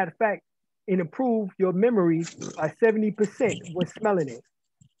system. And matter of fact, it improves your memory by 70% when smelling it.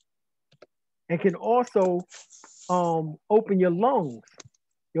 And can also open your lungs,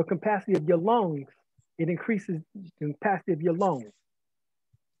 your capacity of your lungs. It increases the capacity of your lungs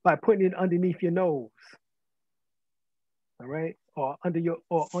by putting it underneath your nose, all right, or under your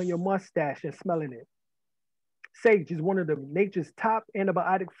or on your mustache and smelling it. Sage is one of the nature's top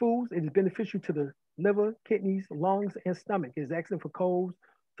antibiotic foods. It is beneficial to the liver, kidneys, lungs, and stomach. It is excellent for colds,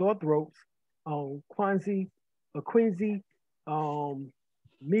 sore throats, quinsy, um,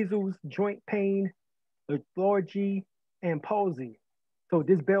 measles, joint pain, lethargy, and palsy. So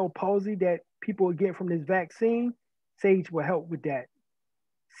this Bell palsy that people get from this vaccine, sage will help with that.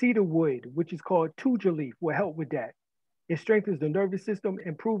 Cedar wood, which is called tuja leaf, will help with that. It strengthens the nervous system,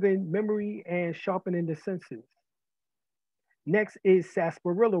 improving memory and sharpening the senses. Next is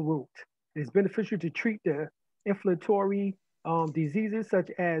sarsaparilla root. It is beneficial to treat the inflammatory diseases such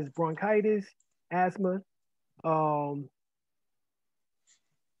as bronchitis, asthma. Um,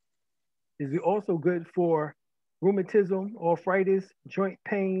 is also good for rheumatism, arthritis, joint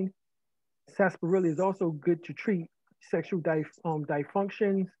pain. Sarsaparilla is also good to treat sexual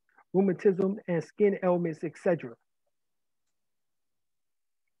dysfunctions, rheumatism, and skin ailments, etc.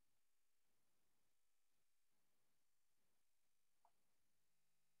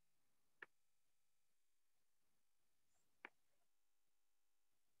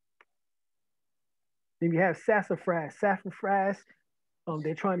 Then you have sassafras. Sassafras,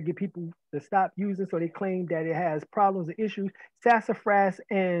 they're trying to get people to stop using, so they claim that it has problems and issues. Sassafras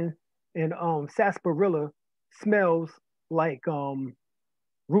and sarsaparilla smells like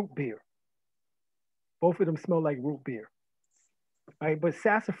root beer. Both of them smell like root beer. Right? But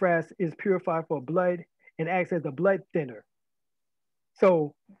sassafras is purified for blood and acts as a blood thinner.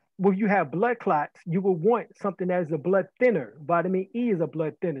 So when you have blood clots, you will want something that is a blood thinner. Vitamin E is a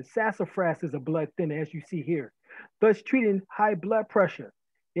blood thinner. Sassafras is a blood thinner, as you see here. Thus, treating high blood pressure.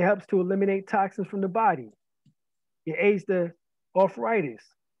 It helps to eliminate toxins from the body. It aids the arthritis,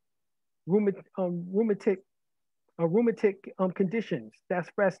 rheumatic conditions.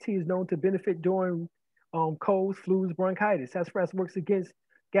 Sassafras tea is known to benefit during colds, flus, bronchitis. Sassafras works against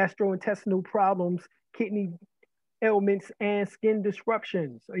gastrointestinal problems, kidney ailments, and skin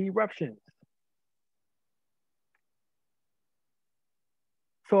disruptions or eruptions.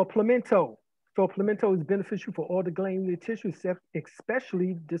 So pimento. So pimento is beneficial for all the glandular tissues,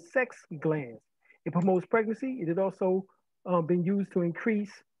 especially the sex glands. It promotes pregnancy. It has also been used to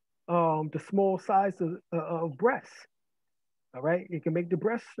increase the small size of breasts. All right, it can make the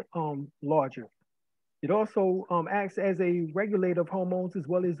breasts larger. It also acts as a regulator of hormones as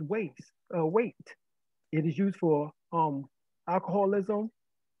well as weight. It is used for alcoholism,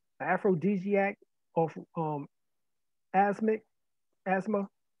 aphrodisiac, of asthma, asthma,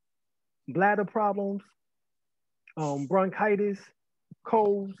 bladder problems, bronchitis,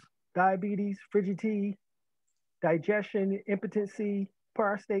 colds, diabetes, frigidity, digestion, impotency,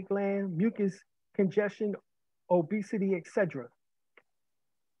 prostate gland, mucus congestion, obesity, etc.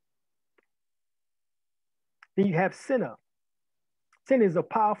 Then you have senna. Senna is a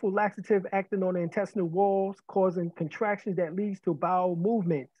powerful laxative acting on the intestinal walls, causing contractions that leads to bowel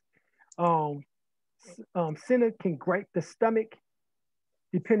movements. Senna can gripe the stomach,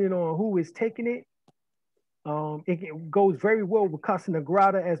 depending on who is taking it. It goes very well with Casa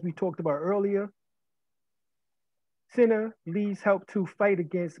Negrata, as we talked about earlier. Senna leaves help to fight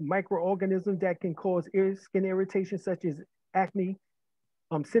against microorganisms that can cause skin irritation, such as acne.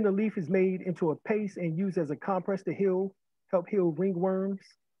 Senna leaf is made into a paste and used as a compress to help heal ringworms.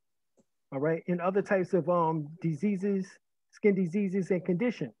 All right, and other types of diseases, skin diseases and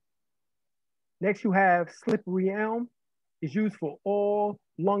conditions. Next, you have slippery elm. It's used for all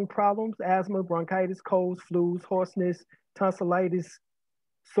lung problems, asthma, bronchitis, colds, flus, hoarseness, tonsillitis,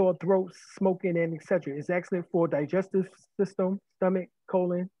 sore throats, smoking, and etc. It's excellent for digestive system, stomach,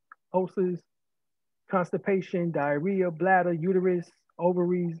 colon, ulcers, constipation, diarrhea, bladder, uterus,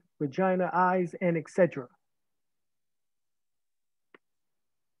 ovaries, vagina, eyes, and etc.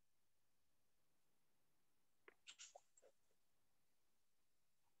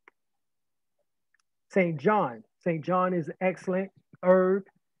 St. John. St. John is an excellent herb.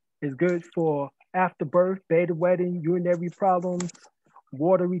 It's good for afterbirth, bedwetting, urinary problems,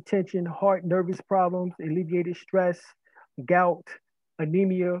 water retention, heart, nervous problems, alleviated stress, gout,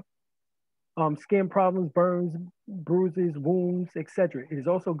 anemia, skin problems, burns, bruises, wounds, etc. It is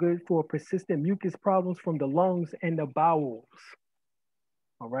also good for persistent mucus problems from the lungs and the bowels.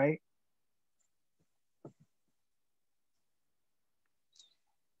 All right.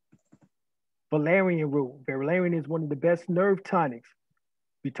 Valerian root. Valerian is one of the best nerve tonics.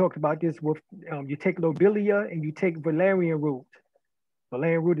 We talked about this with, you take lobelia and you take valerian root.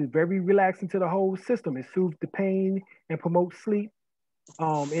 Valerian root is very relaxing to the whole system. It soothes the pain and promotes sleep.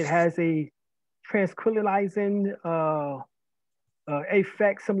 It has a tranquilizing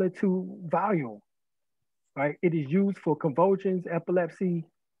effect similar to Valium, right? It is used for convulsions, epilepsy,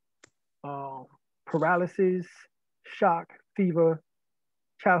 paralysis, shock, fever,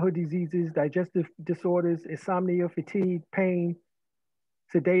 childhood diseases, digestive disorders, insomnia, fatigue, pain,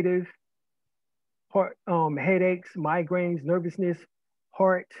 sedative, heart, headaches, migraines, nervousness,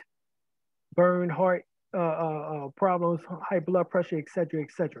 heart, burn, heart problems, high blood pressure, etc.,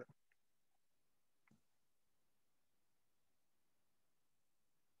 etc.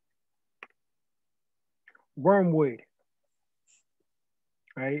 Wormwood,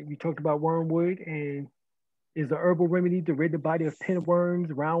 right? We talked about wormwood and is a herbal remedy to rid the body of pinworms,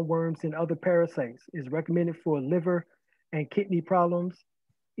 roundworms, and other parasites. Is recommended for liver and kidney problems,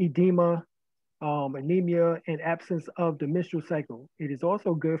 edema, anemia, and absence of the menstrual cycle. It is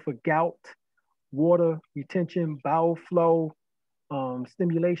also good for gout, water retention, bowel flow,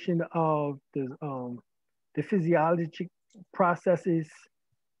 stimulation of the physiologic processes,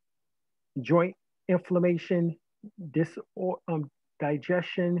 joint inflammation,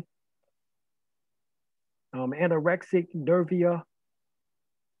 digestion, anorexic nervia,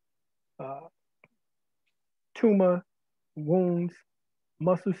 tumor, wounds,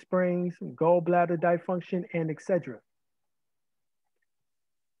 muscle sprains, gallbladder dysfunction, and etc.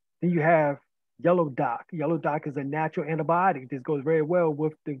 Then you have yellow dock. Yellow dock is a natural antibiotic. This goes very well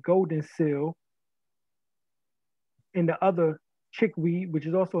with the golden seal and the other chickweed, which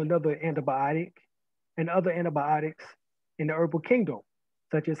is also another antibiotic, and other antibiotics in the herbal kingdom,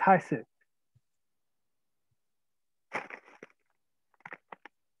 such as hyssop.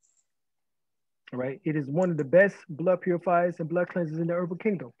 All right, it is one of the best blood purifiers and blood cleansers in the herbal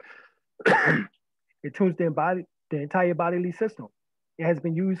kingdom. It tunes the entire bodily system. It has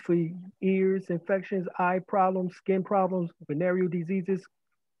been used for ears infections, eye problems, skin problems, venereal diseases,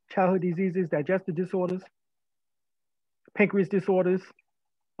 childhood diseases, digestive disorders, pancreas disorders,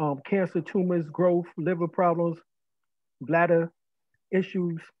 cancer, tumors, growth, liver problems, bladder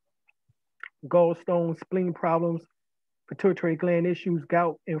issues, gallstones, spleen problems, pituitary gland issues,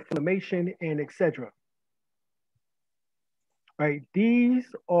 gout, inflammation, and etc. Right, these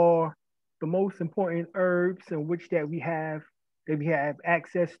are the most important herbs in which that we have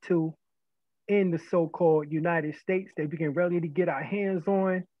access to in the so-called United States that we can readily get our hands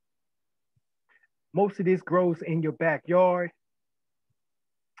on. Most of this grows in your backyard,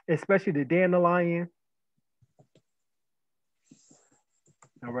 especially the dandelion.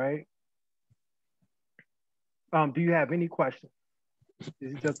 All right. Do you have any questions?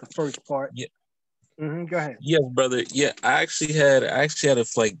 This is just the first part. Yeah. Go ahead. Yes, brother. Yeah, I actually had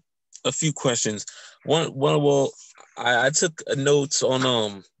a few questions. Well, I took notes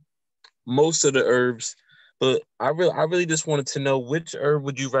on most of the herbs, but I really just wanted to know which herb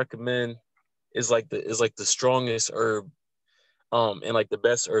would you recommend is like the strongest herb, and like the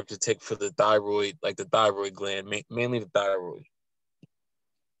best herb to take for the thyroid, like the thyroid gland, mainly the thyroid.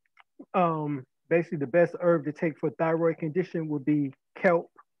 Basically, the best herb to take for thyroid condition would be kelp,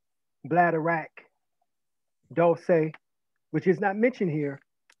 bladderwrack, dulce, which is not mentioned here,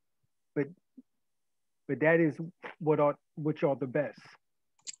 but that is which are the best.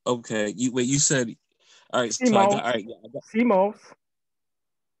 Okay, you said, all right. So I got, CMOS, all right. Yeah, I got, CMOS,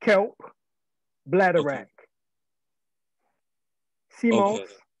 kelp, okay, bladderwrack. CMOS,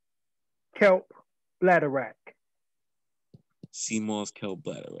 okay. kelp, bladderwrack. Sea moss, kelp,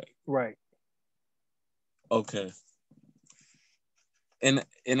 bladder, right? Right. Okay. And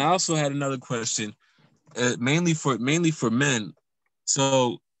I also had another question, mainly for men.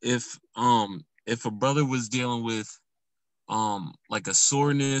 So if a brother was dealing with like a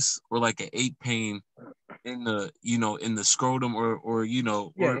soreness or like an ache pain in the in the scrotum, or Yeah,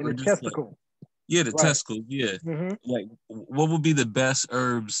 in or the just like, testicle. yeah, the Right. testicles, yeah, Mm-hmm. like what would be the best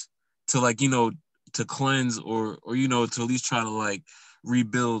herbs to, like, to cleanse, or to at least try to like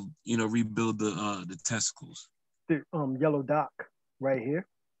rebuild the testicles. The yellow dock right here.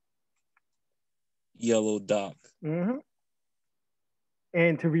 Yellow dock. Mm-hmm.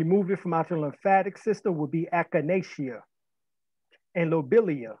 And to remove it from out your lymphatic system would be echinacea and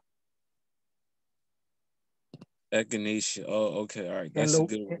lobelia. Echinacea. Oh, okay, all right, And that's a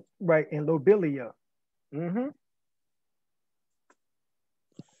good one. right, and lobelia. Mm-hmm.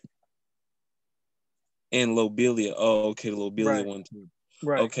 And lobelia. Oh, okay, the lobelia Right. one too.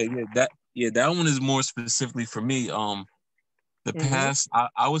 Right. Okay, that one is more specifically for me. The Mm-hmm. past,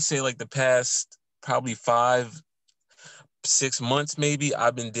 I would say like the past probably 5-6 months maybe,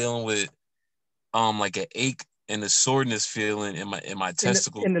 I've been dealing with like an ache and a soreness feeling in my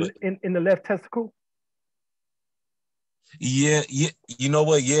testicles. But In the left testicle. yeah, yeah, you know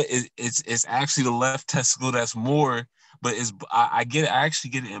what? Yeah, it's actually the left testicle that's more, but I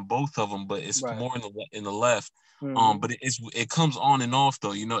actually get it in both of them, but it's Right. more in the left. Mm-hmm. But it comes on and off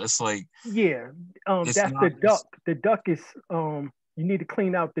though. It's like Yeah. it's That's the not. duct. The duct is you need to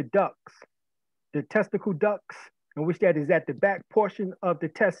clean out the ducts, the testicle ducts, in which that is at the back portion of the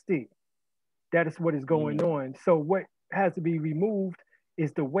testis. That is what is going Mm, on. So what has to be removed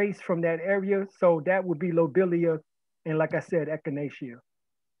is the waste from that area. So that would be lobelia, and like I said, echinacea.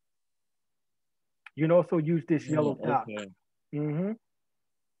 You can also use this yellow dock. okay, Mm-hmm.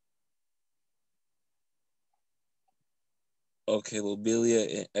 okay, lobelia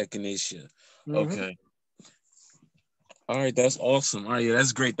and echinacea. Mm-hmm. Okay, all right, that's awesome. All right, yeah,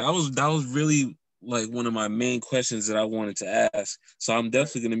 that's great. That was really like one of my main questions that I wanted to ask. So I'm Right.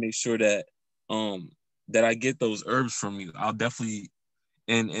 definitely gonna make sure um that I get those herbs from you. I'll definitely.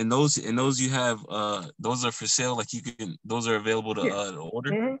 And those you have, those are for sale. Like, those are available Yeah. to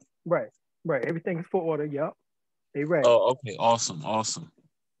order. Mm-hmm. Right. Right. Everything is for order. Yep. They ready. Oh, okay, awesome, awesome.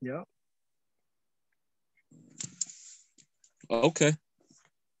 Yep. Okay,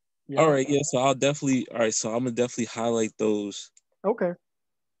 all Yep. right, yeah. So I'll definitely, all right. So I'm gonna definitely highlight those. Okay.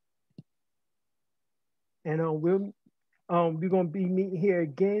 And we're gonna be meeting here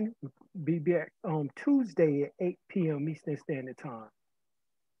again. Be back Tuesday at 8 p.m. Eastern Standard Time.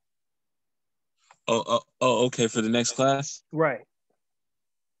 Okay, for the next class. Right.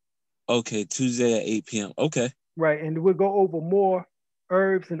 Okay, Tuesday at 8 p.m. Okay. Right. And we'll go over more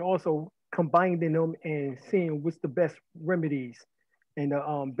herbs and also combining them and seeing what's the best remedies and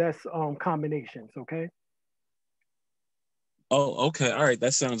the best combinations. Okay. Oh, okay. All right.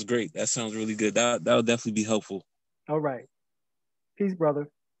 That sounds great. That sounds really good. That'll definitely be helpful. All right. Peace, brother.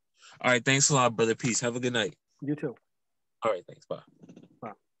 All right. Thanks a lot, brother. Peace. Have a good night. You too. All right. Thanks. Bye.